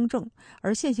平公正，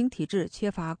而现行体制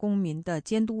缺乏公民的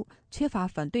监督，缺乏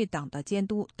反对党的监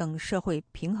督等社会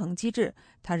平衡机制。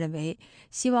他认为，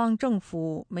希望政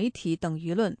府、媒体等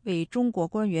舆论为中国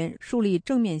官员树立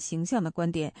正面形象的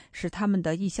观点是他们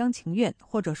的一厢情愿，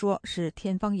或者说是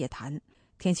天方夜谭。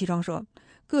田其庄说，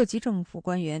各级政府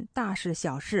官员大事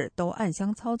小事都暗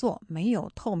箱操作，没有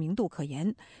透明度可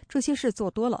言，这些事做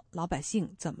多了，老百姓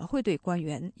怎么会对官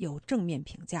员有正面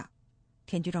评价？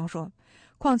田局长说，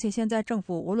况且现在政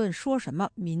府无论说什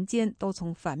么，民间都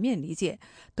从反面理解，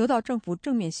得到政府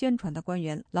正面宣传的官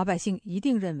员，老百姓一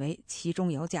定认为其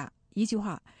中有假。一句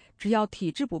话，只要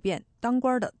体制不变，当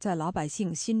官的在老百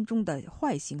姓心中的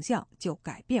坏形象就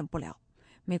改变不了。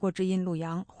美国之音陆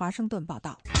洋，华盛顿报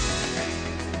道。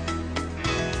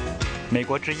美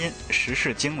国之音时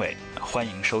事经纬，欢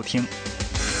迎收听。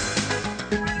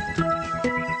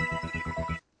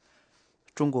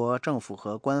中国政府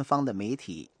和官方的媒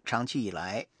体长期以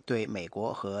来对美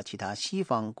国和其他西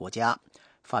方国家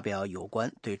发表有关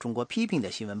对中国批评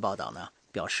的新闻报道呢，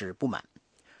表示不满。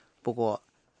不过，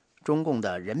中共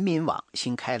的人民网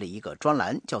新开了一个专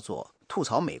栏，叫做“吐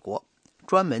槽美国”，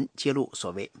专门揭露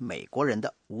所谓美国人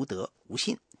的无德无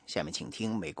信。下面请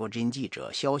听美国之音记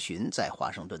者肖寻在华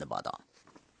盛顿的报道。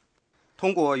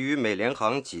通过与美联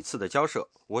航几次的交涉，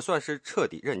我算是彻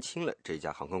底认清了这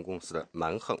家航空公司的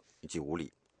蛮横以及无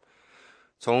理。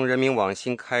从人民网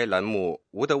新开栏目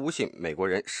无德无信美国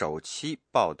人首期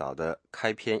报道的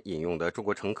开篇引用的中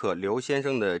国乘客刘先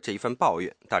生的这一份抱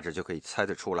怨，大致就可以猜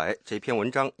得出来，这篇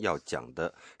文章要讲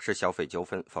的是消费纠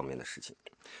纷方面的事情。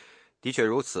的确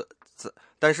如此，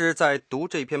但是在读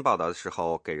这篇报道的时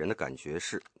候，给人的感觉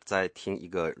是在听一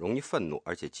个容易愤怒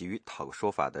而且急于讨个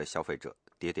说法的消费者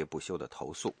喋喋不休的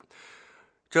投诉。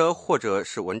这或者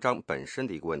是文章本身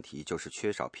的一个问题，就是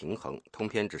缺少平衡，通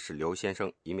篇只是刘先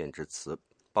生一面之词，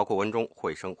包括文中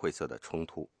绘声绘色的冲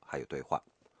突还有对话。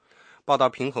报道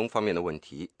平衡方面的问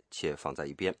题且放在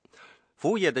一边，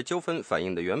服务业的纠纷反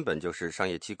映的原本就是商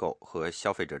业机构和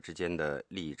消费者之间的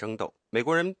利益争斗，美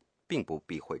国人并不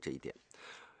避讳这一点。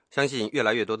相信越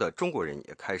来越多的中国人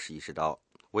也开始意识到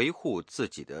维护自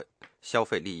己的消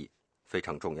费利益非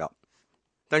常重要。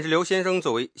但是刘先生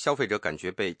作为消费者感觉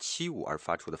被欺侮而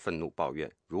发出的愤怒抱怨，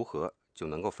如何就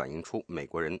能够反映出美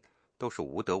国人都是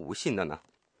无德无信的呢？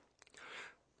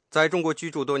在中国居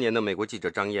住多年的美国记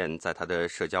者张燕在他的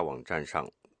社交网站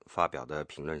上发表的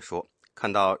评论说，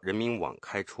看到人民网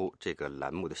开出这个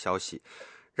栏目的消息，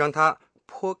让他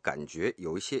颇感觉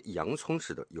有一些洋葱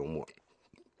式的幽默。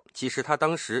其实他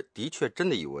当时的确真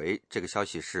的以为这个消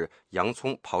息是洋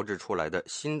葱炮制出来的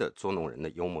新的捉弄人的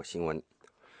幽默新闻。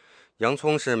洋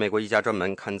葱是美国一家专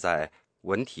门刊载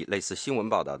文体类似新闻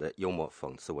报道的幽默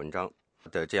讽刺文章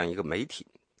的这样一个媒体，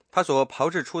他所炮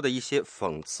制出的一些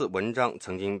讽刺文章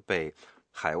曾经被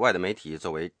海外的媒体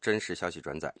作为真实消息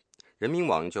转载。人民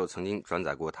网就曾经转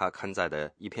载过他刊载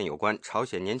的一篇有关朝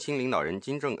鲜年轻领导人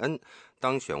金正恩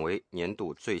当选为年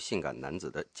度最性感男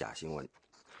子的假新闻。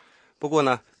不过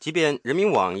呢，即便人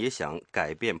民网也想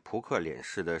改变扑克脸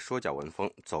式的说教文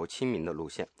风，走亲民的路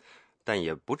线，但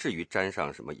也不至于沾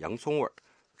上什么洋葱味儿。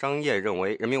张燕认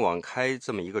为人民网开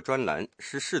这么一个专栏，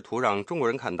是试图让中国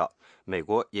人看到美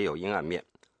国也有阴暗面，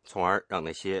从而让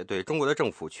那些对中国的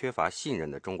政府缺乏信任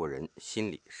的中国人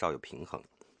心里稍有平衡。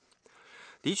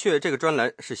的确，这个专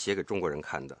栏是写给中国人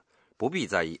看的，不必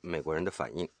在意美国人的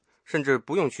反应，甚至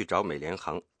不用去找美联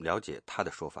航了解他的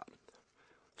说法。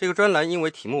这个专栏因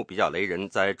为题目比较雷人，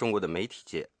在中国的媒体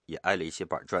界也挨了一些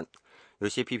板砖。有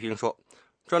些批评说，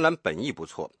专栏本意不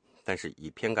错，但是以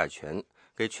偏概全，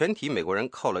给全体美国人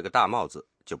扣了个大帽子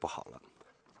就不好了。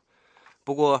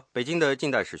不过，北京的近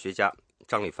代史学家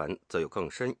张立凡则有更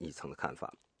深一层的看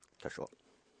法。他说，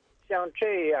像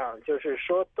这样就是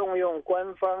说动用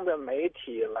官方的媒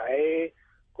体来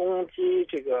攻击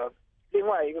这个另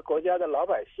外一个国家的老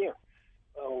百姓，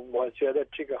我觉得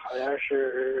这个好像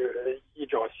是一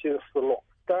种新思路。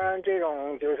当然这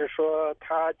种就是说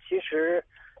它其实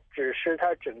只是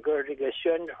它整个这个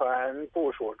宣传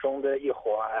部署中的一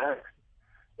环。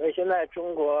因为现在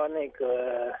中国那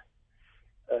个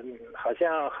好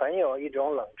像很有一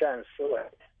种冷战思维，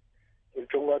就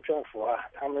中国政府啊，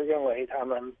他们认为他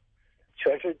们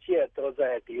全世界都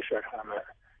在敌视他们，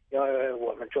因为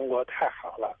我们中国太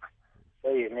好了，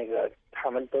所以那个他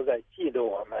们都在嫉妒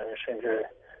我们，甚至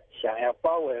想要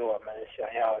包围我们，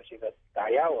想要这个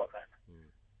打压我们。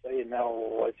所以呢，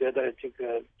我觉得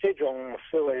这种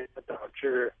思维导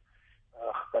致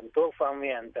很多方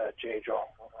面的这种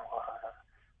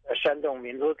煽动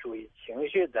民族主义情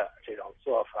绪的这种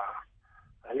做法。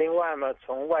另外嘛，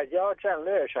从外交战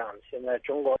略上，现在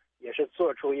中国也是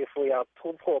做出一副要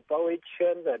突破包围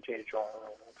圈的这种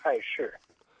态势。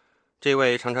这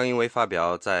位常常因为发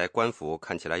表在官府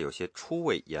看起来有些出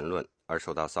位言论而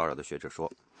受到骚扰的学者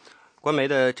说，官媒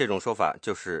的这种说法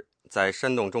就是在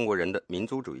煽动中国人的民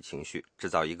族主义情绪，制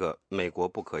造一个美国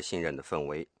不可信任的氛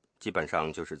围，基本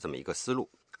上就是这么一个思路。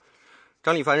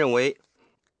张立凡认为，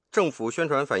政府宣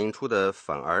传反映出的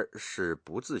反而是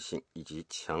不自信以及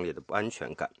强烈的不安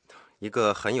全感。一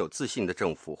个很有自信的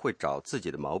政府会找自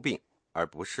己的毛病，而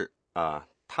不是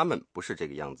他们不是这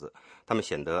个样子，他们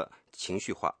显得情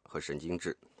绪化和神经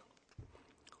质。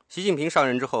习近平上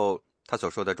任之后，他所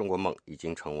说的中国梦已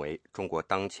经成为中国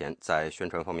当前在宣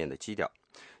传方面的基调。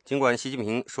尽管习近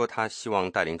平说他希望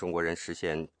带领中国人实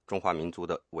现中华民族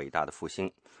的伟大的复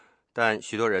兴，但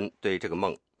许多人对这个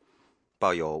梦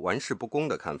抱有玩世不恭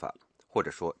的看法，或者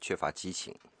说缺乏激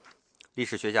情。历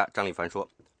史学家张立凡说，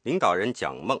领导人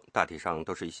讲梦大体上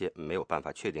都是一些没有办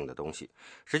法确定的东西，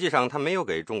实际上他没有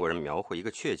给中国人描绘一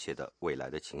个确切的未来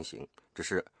的情形，只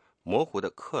是模糊地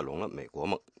克隆了美国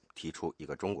梦，提出一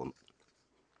个中国梦。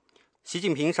习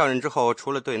近平上任之后，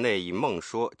除了对内以梦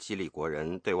说激励国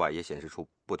人，对外也显示出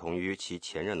不同于其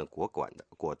前任的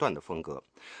果断的风格。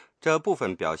这部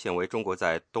分表现为中国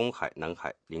在东海、南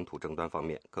海领土争端方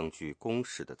面更具攻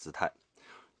势的姿态。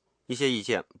一些意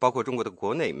见，包括中国的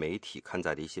国内媒体刊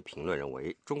载的一些评论认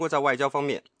为，中国在外交方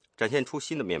面展现出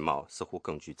新的面貌，似乎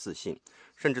更具自信，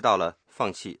甚至到了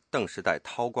放弃邓时代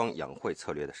韬光养晦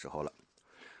策略的时候了。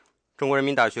中国人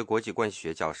民大学国际关系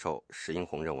学教授石英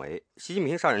红认为，习近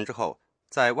平上任之后，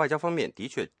在外交方面的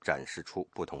确展示出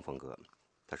不同风格。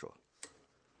他说，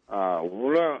无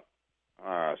论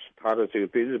是他的这个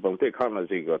对日本对抗的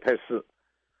这个态势，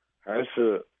还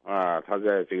是他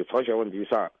在这个朝鲜问题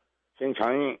上先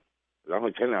强硬，然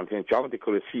后前两天 job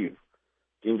declaration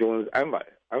金正恩安保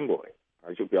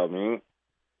就表明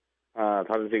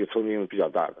他的这个冲击力比较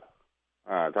大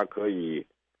的他可以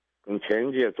跟前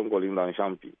一届中国领导人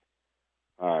相比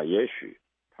也许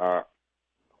他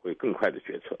会更快的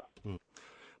决策。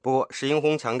不过石英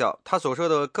红强调，他所说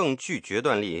的更具决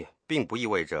断力并不意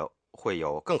味着会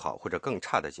有更好或者更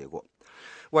差的结果。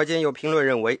外间有评论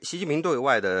认为，习近平对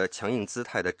外的强硬姿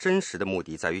态的真实的目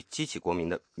的在于激起国民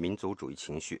的民族主义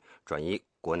情绪，转移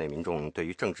国内民众对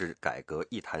于政治改革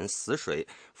一潭死水、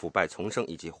腐败丛生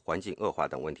以及环境恶化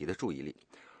等问题的注意力。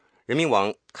人民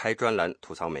网开专栏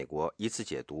吐槽美国，以此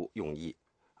解读用意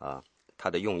他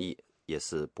的用意也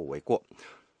是不为过。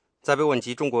在被问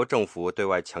及中国政府对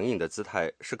外强硬的姿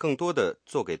态是更多的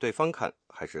做给对方看，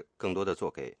还是更多的做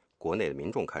给国内的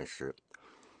民众看时，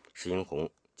石英红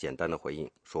简单的回应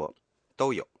说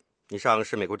都有。以上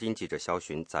是美国之音记者肖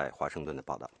寻在华盛顿的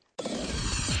报道。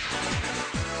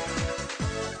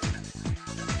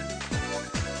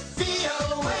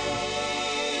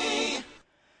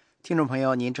听众朋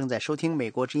友，您正在收听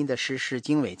美国之音的时事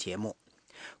经纬节目。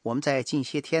我们在近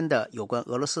些天的有关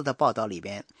俄罗斯的报道里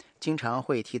边，经常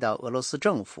会提到俄罗斯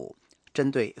政府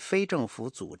针对非政府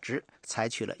组织采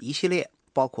取了一系列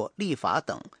包括立法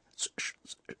等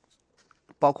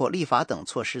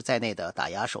措施在内的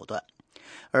打压手段。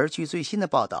而据最新的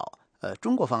报道，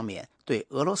中国方面对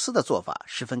俄罗斯的做法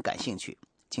十分感兴趣。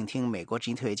请听美国之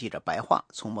音特约记者白桦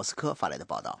从莫斯科发来的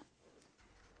报道。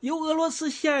由俄罗斯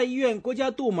下议院国家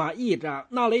杜马议长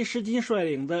纳雷什金率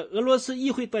领的俄罗斯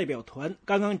议会代表团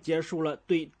刚刚结束了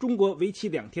对中国为期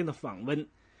2天的访问。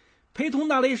陪同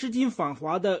纳雷什金访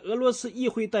华的俄罗斯议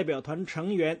会代表团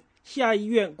成员、下议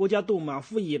院国家杜马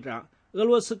副议长、俄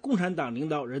罗斯共产党领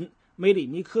导人梅里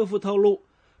尼科夫透露，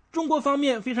中国方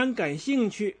面非常感兴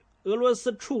趣俄罗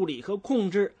斯处理和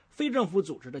控制非政府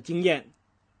组织的经验。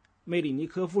梅里尼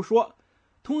科夫说，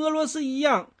同俄罗斯一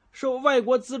样，受外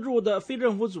国资助的非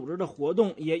政府组织的活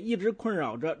动也一直困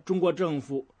扰着中国政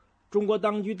府。中国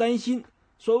当局担心，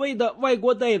所谓的外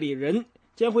国代理人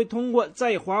将会通过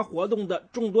在华活动的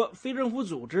众多非政府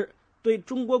组织对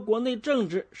中国国内政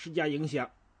治施加影响。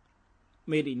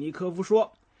梅里尼科夫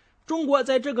说，中国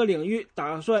在这个领域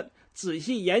打算仔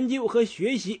细研究和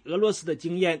学习俄罗斯的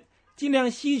经验，尽量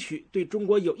吸取对中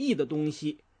国有益的东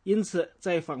西。因此，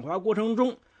在访华过程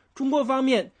中，中国方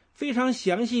面非常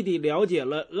详细地了解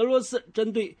了俄罗斯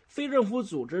针对非政府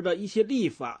组织的一些立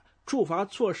法、处罚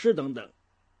措施等等。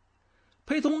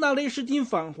陪同纳雷什金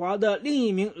访华的另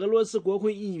一名俄罗斯国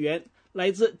会议员，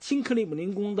来自亲克里姆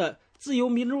林宫的自由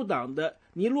民主党的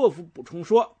尼洛夫补充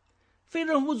说，非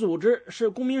政府组织是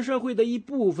公民社会的一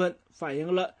部分，反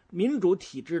映了民主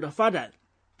体制的发展。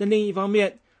但另一方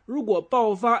面，如果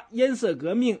爆发颜色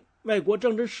革命，外国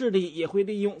政治势力也会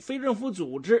利用非政府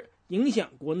组织影响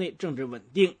国内政治稳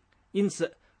定。因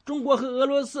此，中国和俄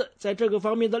罗斯在这个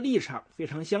方面的立场非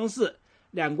常相似，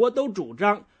两国都主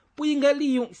张不应该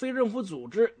利用非政府组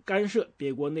织干涉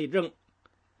别国内政。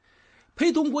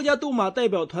陪同国家杜马代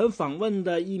表团访问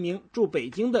的一名驻北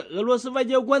京的俄罗斯外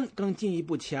交官更进一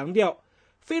步强调，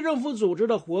非政府组织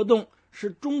的活动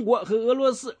是中国和俄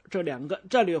罗斯这两个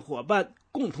战略伙伴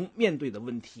共同面对的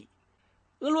问题。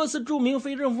俄罗斯著名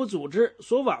非政府组织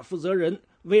索瓦负责人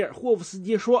维尔霍夫斯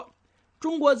基说，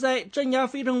中国在镇压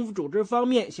非政府组织方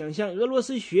面想向俄罗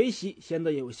斯学习，显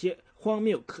得有些荒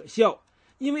谬可笑，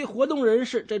因为活动人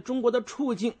士在中国的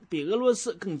处境比俄罗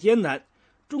斯更艰难。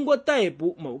中国逮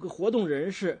捕某个活动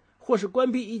人士或是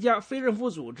关闭一家非政府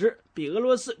组织比俄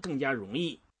罗斯更加容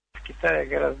易。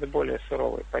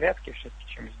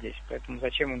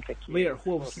维尔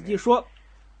霍夫斯基说，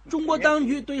中国当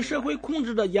局对社会控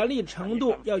制的严厉程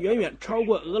度要远远超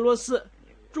过俄罗斯。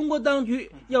中国当局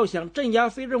要想镇压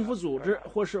非政府组织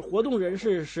或是活动人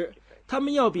士时，他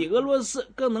们要比俄罗斯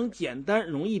更能简单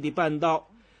容易地办到，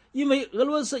因为俄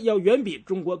罗斯要远比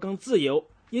中国更自由。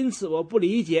因此我不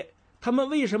理解他们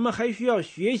为什么还需要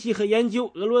学习和研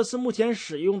究俄罗斯目前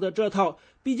使用的这套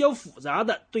比较复杂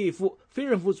的对付非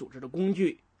政府组织的工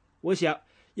具。我想，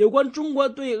有关中国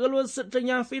对俄罗斯镇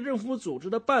压非政府组织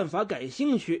的办法感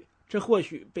兴趣，这或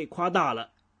许被夸大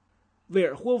了。维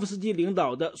尔霍夫斯基领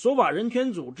导的索瓦人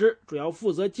权组织主要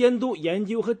负责监督、研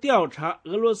究和调查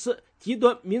俄罗斯极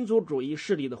端民族主义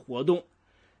势力的活动。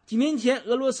几年前，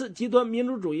俄罗斯极端民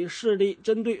主主义势力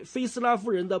针对非斯拉夫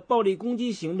人的暴力攻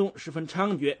击行动十分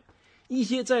猖獗，一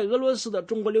些在俄罗斯的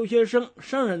中国留学生、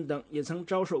商人等也曾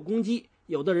遭受攻击，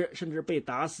有的人甚至被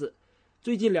打死。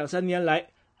最近2-3年来，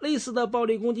类似的暴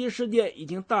力攻击事件已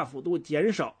经大幅度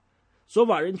减少，索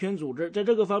瓦人权组织在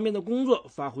这个方面的工作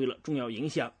发挥了重要影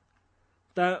响。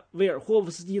但维尔霍夫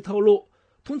斯基透露，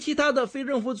同其他的非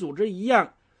政府组织一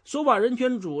样，索瓦人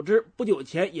权组织不久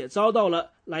前也遭到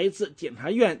了来自检察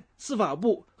院、司法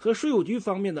部和税务局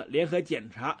方面的联合检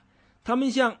查，他们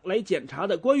向来检查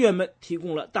的官员们提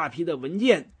供了大批的文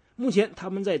件，目前他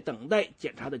们在等待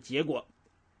检查的结果。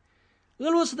俄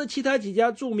罗斯的其他几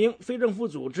家著名非政府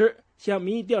组织，像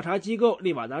民意调查机构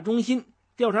利瓦达中心、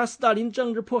调查斯大林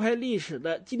政治迫害历史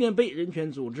的纪念碑人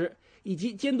权组织，以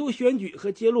及监督选举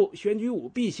和揭露选举舞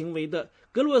弊行为的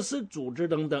格洛斯组织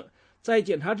等等，在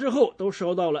检查之后都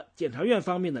收到了检察院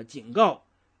方面的警告。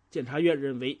检察院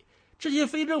认为这些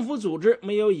非政府组织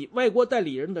没有以外国代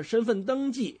理人的身份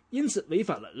登记，因此违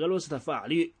反了俄罗斯的法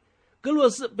律。格洛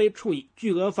斯被处以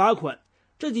巨额罚款，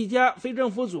这几家非政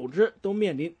府组织都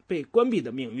面临被关闭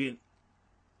的命运。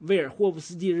威尔霍夫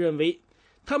斯基认为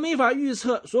他没法预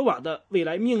测索瓦的未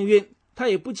来命运，他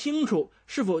也不清楚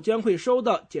是否将会收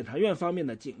到检察院方面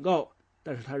的警告，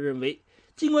但是他认为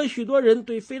尽管许多人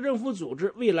对非政府组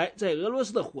织未来在俄罗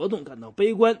斯的活动感到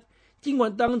悲观，尽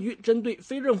管当局针对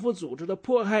非政府组织的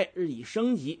迫害日益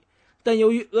升级，但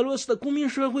由于俄罗斯的公民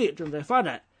社会正在发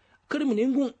展，克里姆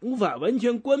林宫无法完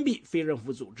全关闭非政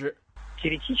府组织。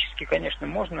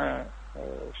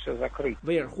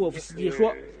威尔霍夫斯基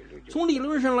说，从理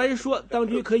论上来说，当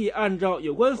局可以按照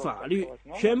有关法律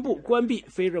全部关闭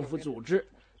非政府组织，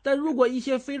但如果一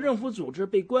些非政府组织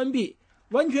被关闭，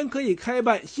完全可以开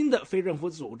办新的非政府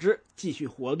组织继续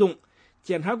活动，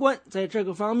检察官在这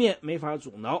个方面没法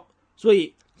阻挠，所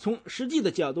以从实际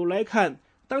的角度来看，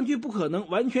当局不可能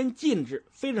完全禁止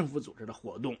非政府组织的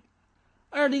活动。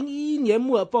2011年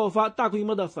末爆发大规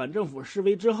模的反政府示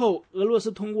威之后，俄罗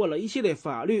斯通过了一系列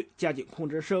法律加紧控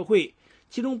制社会，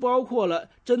其中包括了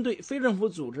针对非政府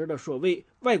组织的所谓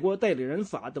外国代理人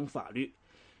法等法律。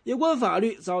有关法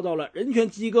律遭到了人权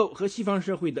机构和西方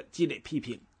社会的激烈批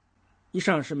评。以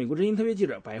上是美国之音特约记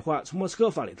者白桦从莫斯科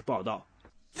发来的报道。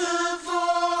 The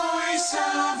Voice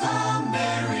of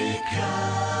America,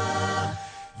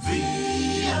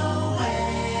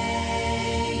 VOA。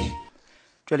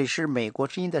 这里是美国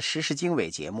之音的时事经纬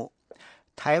节目。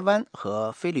台湾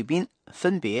和菲律宾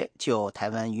分别就台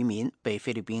湾渔民被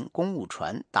菲律宾公务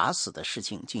船打死的事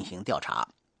情进行调查。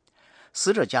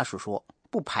死者家属说，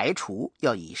不排除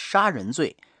要以杀人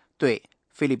罪对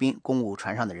菲律宾公务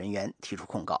船上的人员提出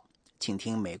控告。请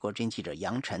听美国之音记者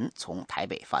杨晨从台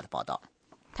北发的报道。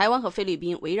台湾和菲律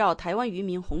宾围绕台湾渔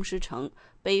民洪石成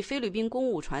被菲律宾公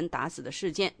务船打死的事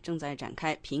件正在展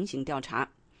开平行调查。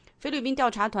菲律宾调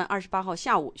查团28号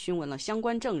下午询问了相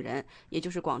关证人，也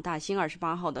就是广大兴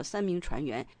28号的3名船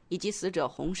员以及死者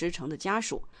洪石成的家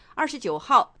属。29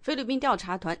号，菲律宾调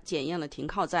查团检验了停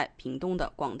靠在屏东的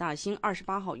广大兴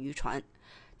28号渔船。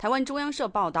台湾中央社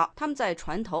报道，他们在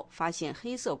船头发现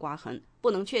黑色刮痕，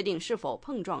不能确定是否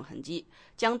碰撞痕迹，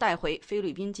将带回菲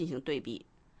律宾进行对比。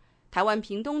台湾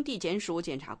屏东地检署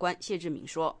检察官谢志敏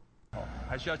说，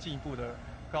还需要进一步的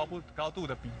高度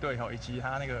的比对，以及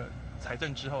他那个财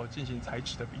政之后进行材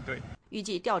质的比对。预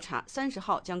计调查30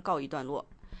号将告一段落。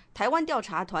台湾调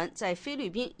查团在菲律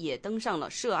宾也登上了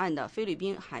涉案的菲律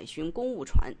宾海巡公务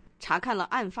船，查看了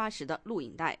案发时的录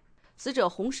影带。死者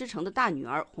洪石成的大女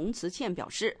儿洪慈倩表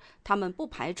示，他们不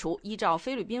排除依照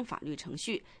菲律宾法律程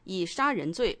序以杀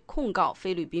人罪控告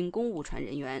菲律宾公务船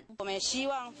人员。我们也希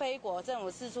望菲国政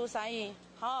府释出善意，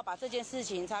好好把这件事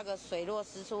情查个水落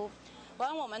石出，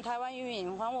还我们台湾渔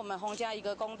民，还我们洪家一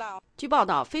个公道。据报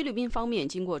道，菲律宾方面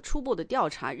经过初步的调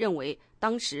查，认为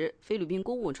当时菲律宾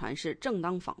公务船是正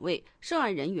当防卫，涉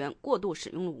案人员过度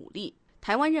使用了武力。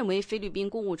台湾认为菲律宾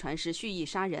公务船是蓄意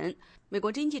杀人。美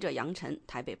国之音记者杨晨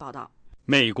台北报道。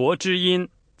美国之音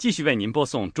继续为您播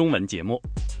送中文节目。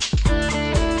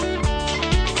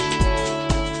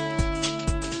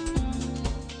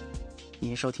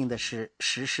您收听的是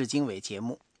时事经纬节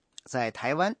目。在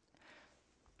台湾，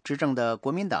执政的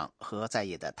国民党和在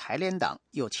野的台联党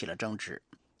又起了争执。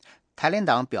台联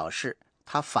党表示，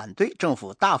他反对政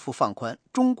府大幅放宽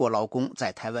中国劳工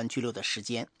在台湾居留的时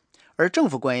间，而政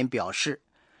府官员表示，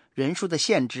人数的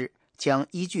限制将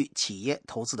依据企业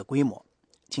投资的规模。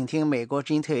请听美国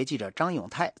之音特约记者张永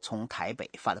泰从台北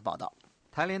发的报道。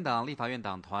台联党立法院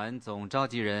党团总召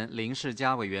集人林世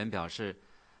嘉委员表示，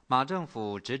马政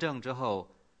府执政之后，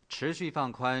持续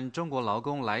放宽中国劳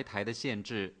工来台的限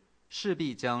制，势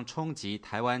必将冲击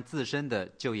台湾自身的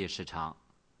就业市场。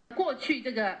过去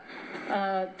这个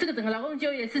整个劳动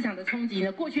就业市场的冲击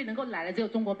呢，过去能够来的只有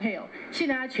中国配偶，现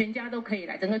在他全家都可以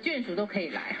来，整个眷属都可以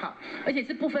来哈，而且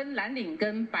是不分蓝领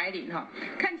跟白领哈，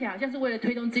看起来好像是为了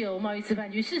推动自由贸易示范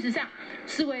区，事实上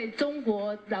是为中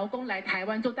国劳工来台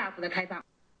湾做大幅的开放。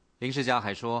林世嘉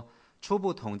还说，初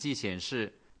步统计显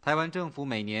示，台湾政府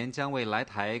每年将为来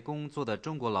台工作的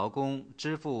中国劳工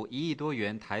支付1亿多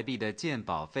元台币的健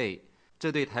保费，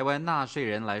这对台湾纳税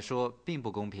人来说并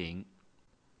不公平。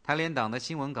台联党的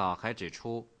新闻稿还指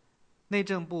出，内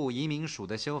政部移民署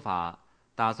的修法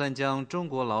打算将中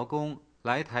国劳工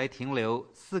来台停留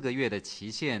4个月的期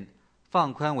限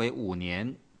放宽为5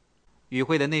年。与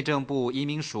会的内政部移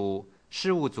民署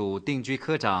事务组定居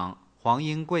科长黄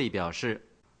英贵表示，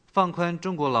放宽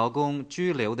中国劳工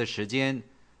居留的时间，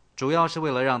主要是为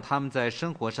了让他们在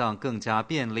生活上更加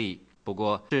便利。不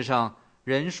过，事实上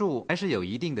人数还是有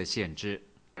一定的限制。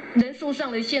人数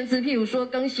上的限制，譬如说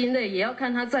更新类，也要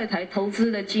看他在台投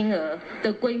资的金额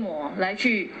的规模来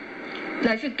去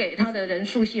给他的人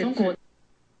数限制。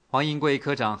黄英贵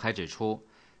科长还指出，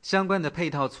相关的配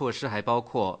套措施还包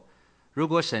括，如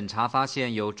果审查发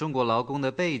现有中国劳工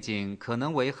的背景可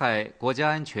能危害国家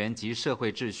安全及社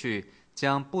会秩序，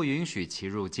将不允许其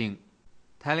入境。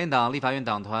台联党立法院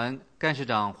党团干事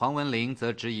长黄文玲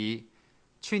则质疑，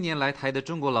去年来台的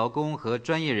中国劳工和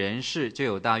专业人士就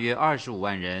有大约25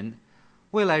万人，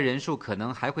未来人数可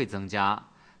能还会增加，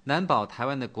难保台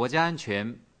湾的国家安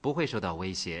全不会受到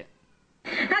威胁。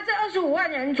那这25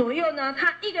万人左右呢，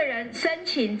他一个人申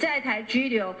请在台居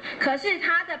留，可是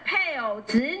他的配偶、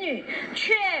子女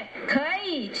却可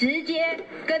以直接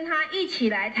跟他一起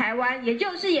来台湾，也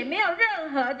就是也没有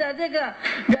任何的这个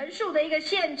人数的一个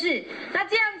限制。那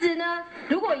这样子呢，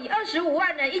如果以25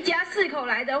万人一家4口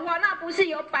来的话，那不是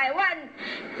有百万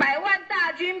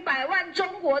大军、百万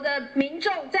中国的民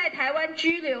众在台湾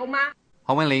居留吗？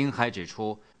黄文玲还指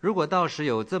出，如果到时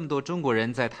有这么多中国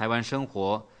人在台湾生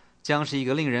活，将是一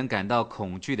个令人感到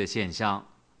恐惧的现象。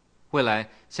未来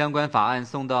相关法案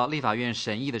送到立法院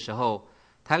审议的时候，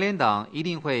台联党一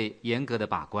定会严格的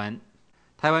把关。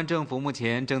台湾政府目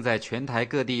前正在全台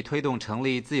各地推动成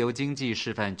立自由经济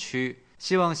示范区，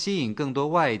希望吸引更多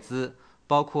外资，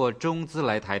包括中资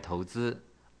来台投资。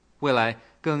未来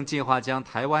更计划将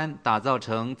台湾打造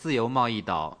成自由贸易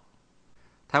岛。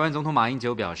台湾总统马英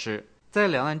九表示，在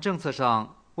两岸政策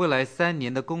上，未来3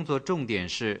年的工作重点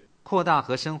是扩大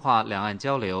和深化两岸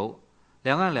交流，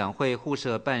两岸两会互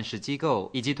设办事机构，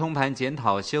以及通盘检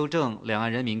讨修正《两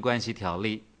岸人民关系条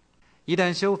例》。一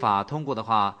旦修法通过的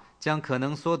话，将可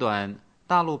能缩短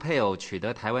大陆配偶取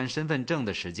得台湾身份证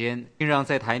的时间，并让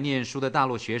在台念书的大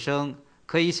陆学生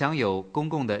可以享有公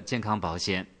共的健康保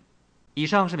险。以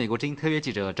上是美国之音特约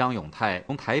记者张永泰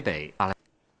从台北发来。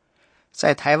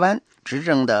在台湾执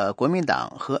政的国民党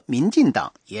和民进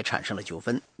党也产生了纠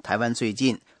纷。台湾最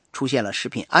近出现了食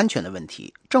品安全的问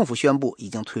题，政府宣布已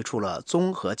经推出了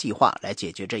综合计划来解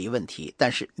决这一问题，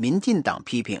但是民进党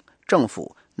批评政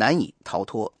府难以逃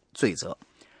脱罪责。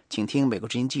请听美国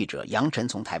之音记者杨晨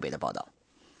从台北的报道。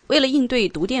为了应对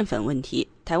毒淀粉问题，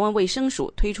台湾卫生署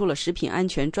推出了食品安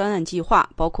全专案计划，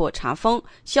包括查封、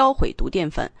销毁毒淀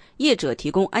粉，业者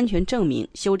提供安全证明，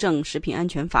修正食品安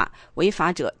全法，违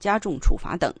法者加重处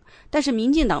罚等。但是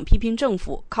民进党批评政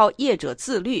府靠业者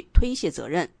自律推卸责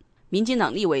任。民进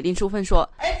党立委林淑芬说，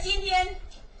而今天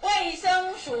卫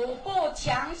生署不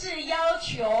强制要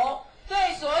求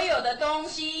对所有的东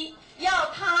西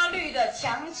要他律的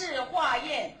强制化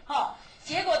验，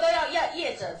结果都要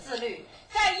业者自律。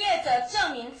在业者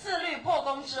证明自律破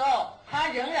功之后，他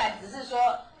仍然只是说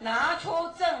拿出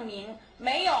证明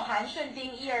没有含顺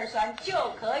丁1,2酸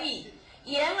就可以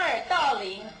掩耳盗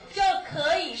铃，就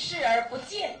可以视而不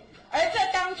见。而这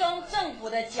当中政府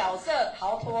的角色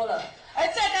逃脱了，而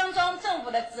这当中政府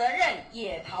的责任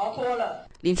也逃脱了。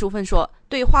林淑芬说，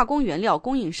对化工原料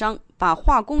供应商把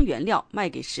化工原料卖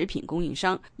给食品供应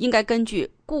商，应该根据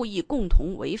故意共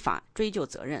同违法追究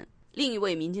责任。另一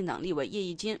位民进党立委叶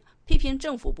益金批评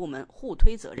政府部门互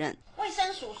推责任。卫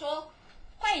生署说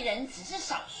坏人只是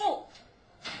少数，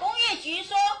工业局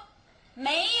说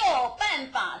没有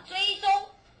办法追踪，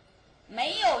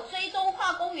没有追踪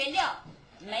化工原料，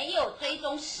没有追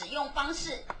踪使用方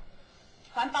式。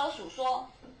环保署说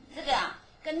这个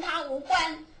跟他无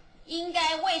关，应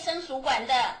该卫生署管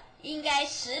的，应该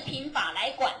食品法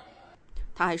来管。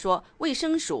他还说，卫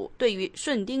生署对于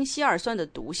顺丁烯2酸的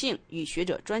毒性与学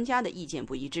者专家的意见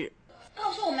不一致，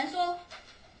告诉我们说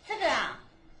这个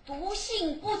毒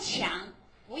性不强，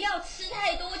不要吃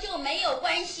太多就没有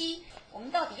关系。我们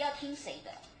到底要听谁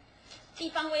的？地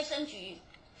方卫生局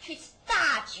去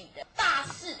大举的大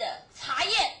肆的查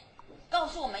验，告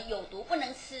诉我们有毒不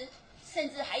能吃，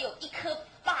甚至还有1颗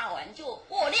霸王就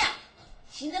过量。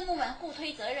行政部门互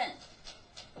推责任，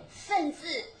甚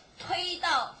至推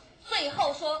到最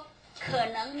后说可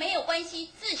能没有关系，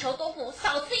自求多福，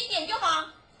少吃一点就好。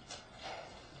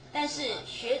但是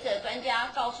学者专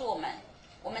家告诉我们，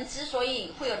我们之所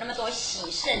以会有那么多喜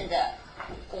肾的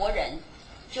国人，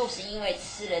就是因为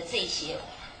吃了这些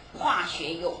化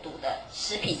学有毒的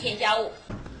食品添加物。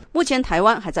目前台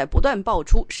湾还在不断爆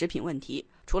出食品问题，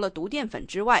除了毒淀粉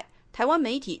之外，台湾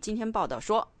媒体今天报道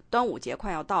说，端午节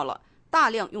快要到了，大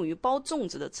量用于包粽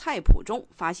子的菜谱中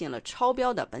发现了超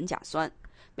标的苯甲酸。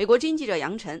美国之音记者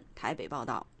杨晨台北报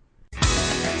道。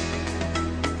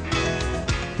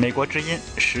美国之音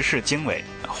时事经纬，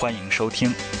欢迎收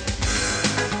听。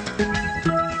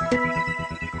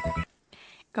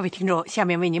各位听众，下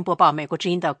面为您播报美国之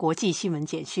音的国际新闻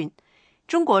简讯。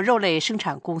中国肉类生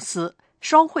产公司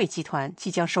双汇集团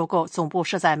即将收购总部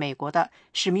设在美国的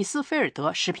史密斯菲尔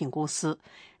德食品公司。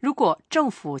如果政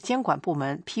府监管部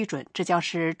门批准，这将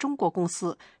是中国公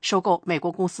司收购美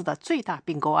国公司的最大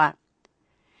并购案。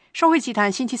双汇集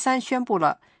团星期三宣布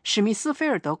了史密斯菲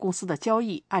尔德公司的交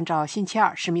易，按照星期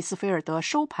二史密斯菲尔德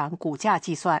收盘股价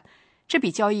计算，这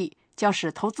笔交易将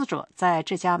使投资者在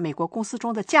这家美国公司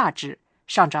中的价值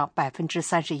上涨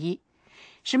 31%。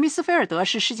史密斯菲尔德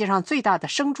是世界上最大的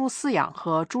生猪饲养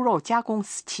和猪肉加工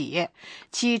企业，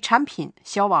其产品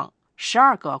销往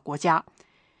12个国家。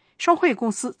双汇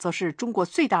公司则是中国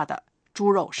最大的猪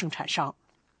肉生产商。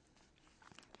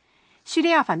叙利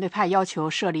亚反对派要求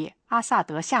设立阿萨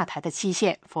德下台的期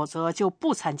限，否则就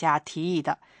不参加提议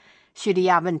的叙利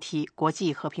亚问题国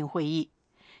际和平会议。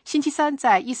星期三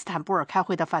在伊斯坦布尔开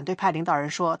会的反对派领导人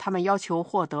说，他们要求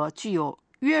获得具有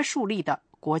约束力的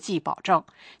国际保证，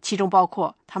其中包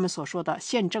括他们所说的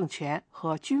现政权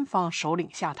和军方首领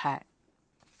下台。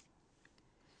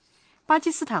巴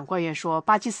基斯坦官员说，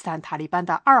巴基斯坦塔利班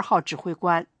的2号指挥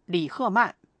官里赫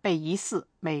曼被疑似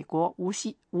美国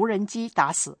无人机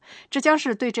打死，这将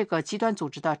是对这个极端组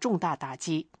织的重大打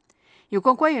击。有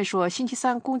关官员说，星期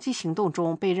三攻击行动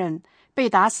中被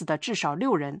打死的至少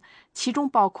6人，其中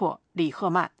包括里赫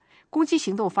曼。攻击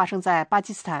行动发生在巴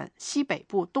基斯坦西北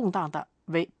部动荡的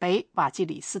北瓦基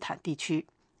里斯坦地区。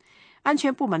安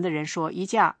全部门的人说，一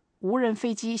架无人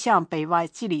飞机向北瓦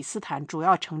基里斯坦主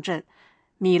要城镇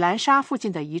米兰沙附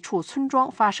近的一处村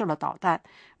庄发射了导弹。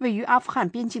位于阿富汗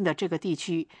边境的这个地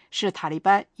区是塔利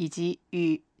班以及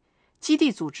与基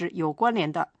地组织有关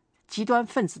联的极端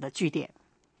分子的据点。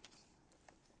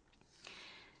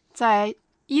在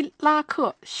伊拉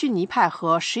克逊尼派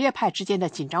和什叶派之间的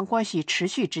紧张关系持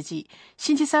续之际，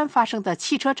星期三发生的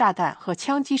汽车炸弹和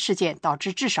枪击事件导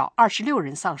致至少26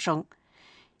人丧生。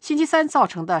星期三造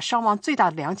成的伤亡最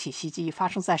大的2起袭击发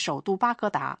生在首都巴格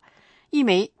达，一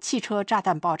枚汽车炸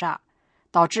弹爆炸，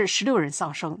导致16人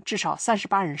丧生，至少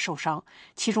38人受伤，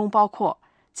其中包括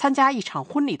参加一场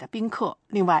婚礼的宾客。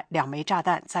另外2枚炸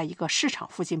弹在一个市场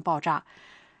附近爆炸，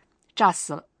炸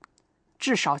死了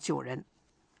至少9人。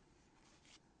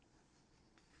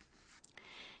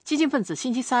激进分子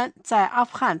星期三在阿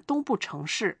富汗东部城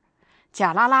市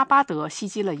贾拉拉巴德袭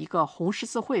击了一个红十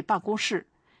字会办公室，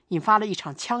引发了一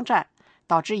场枪战，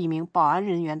导致1名保安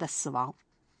人员的死亡。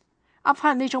阿富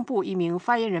汗内政部一名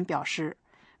发言人表示，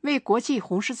为国际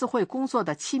红十字会工作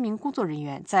的7名工作人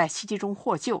员在袭击中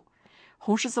获救。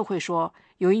红十字会说，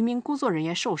有1名工作人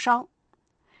员受伤。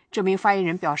这名发言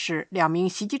人表示，2名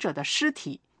袭击者的尸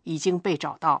体已经被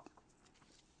找到。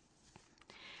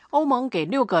欧盟给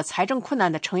6个财政困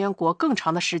难的成员国更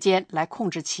长的时间来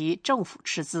控制其政府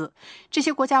赤字，这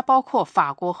些国家包括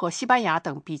法国和西班牙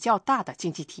等比较大的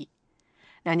经济体。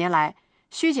2年来，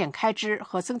削减开支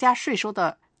和增加税收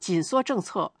的紧缩政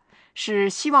策是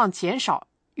希望减少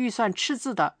预算赤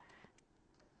字的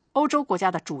欧洲国家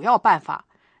的主要办法，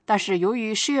但是由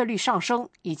于失业率上升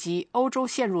以及欧洲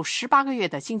陷入18个月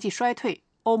的经济衰退，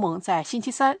欧盟在星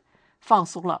期三放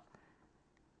松了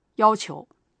要求。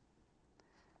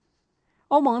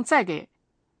欧盟再给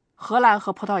荷兰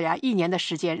和葡萄牙1年的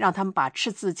时间，让他们把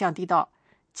赤字降低到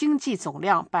经济总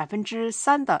量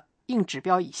 3% 的硬指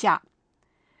标以下。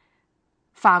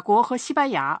法国和西班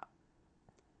牙、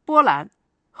波兰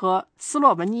和斯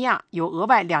洛文尼亚有额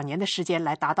外2年的时间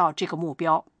来达到这个目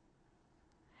标。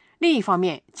另一方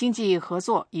面，经济合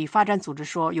作与发展组织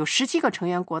说，有17个成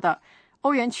员国的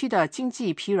欧元区的经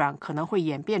济疲软可能会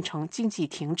演变成经济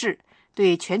停滞，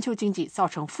对全球经济造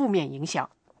成负面影响。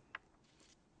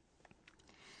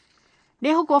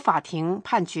联合国法庭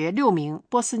判决6名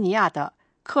波斯尼亚的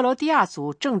克罗地亚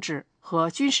族政治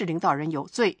和军事领导人有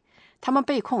罪，他们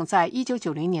被控在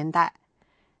1990年代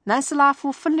南斯拉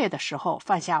夫分裂的时候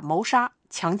犯下谋杀、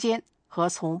强奸和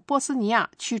从波斯尼亚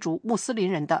驱逐穆斯林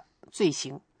人的罪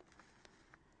行。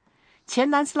前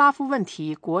南斯拉夫问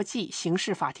题国际刑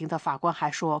事法庭的法官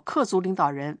还说，克族领导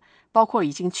人包括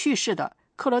已经去世的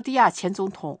克罗地亚前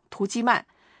总统图基曼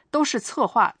都是策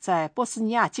划在波斯尼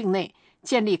亚境内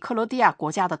建立克罗地亚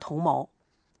国家的同谋。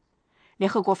联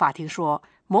合国法庭说，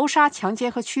谋杀、强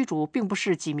奸和驱逐并不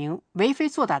是几名为非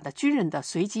作歹的军人的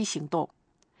随机行动，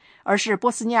而是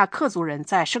波斯尼亚克族人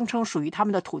在声称属于他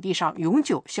们的土地上永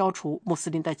久消除穆斯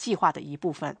林的计划的一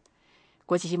部分。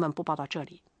国际新闻播报到这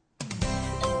里。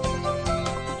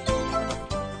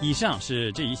以上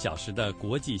是这一小时的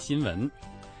国际新闻。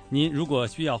您如果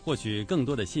需要获取更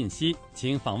多的信息，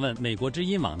请访问美国之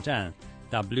音网站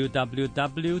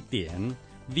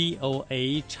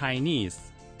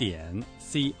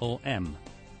www.voachinese.com。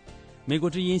美国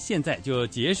之音现在就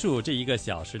结束这1个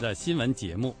小时的新闻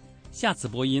节目，下次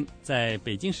播音在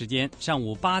北京时间上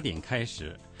午8点开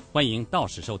始，欢迎到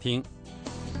时收听。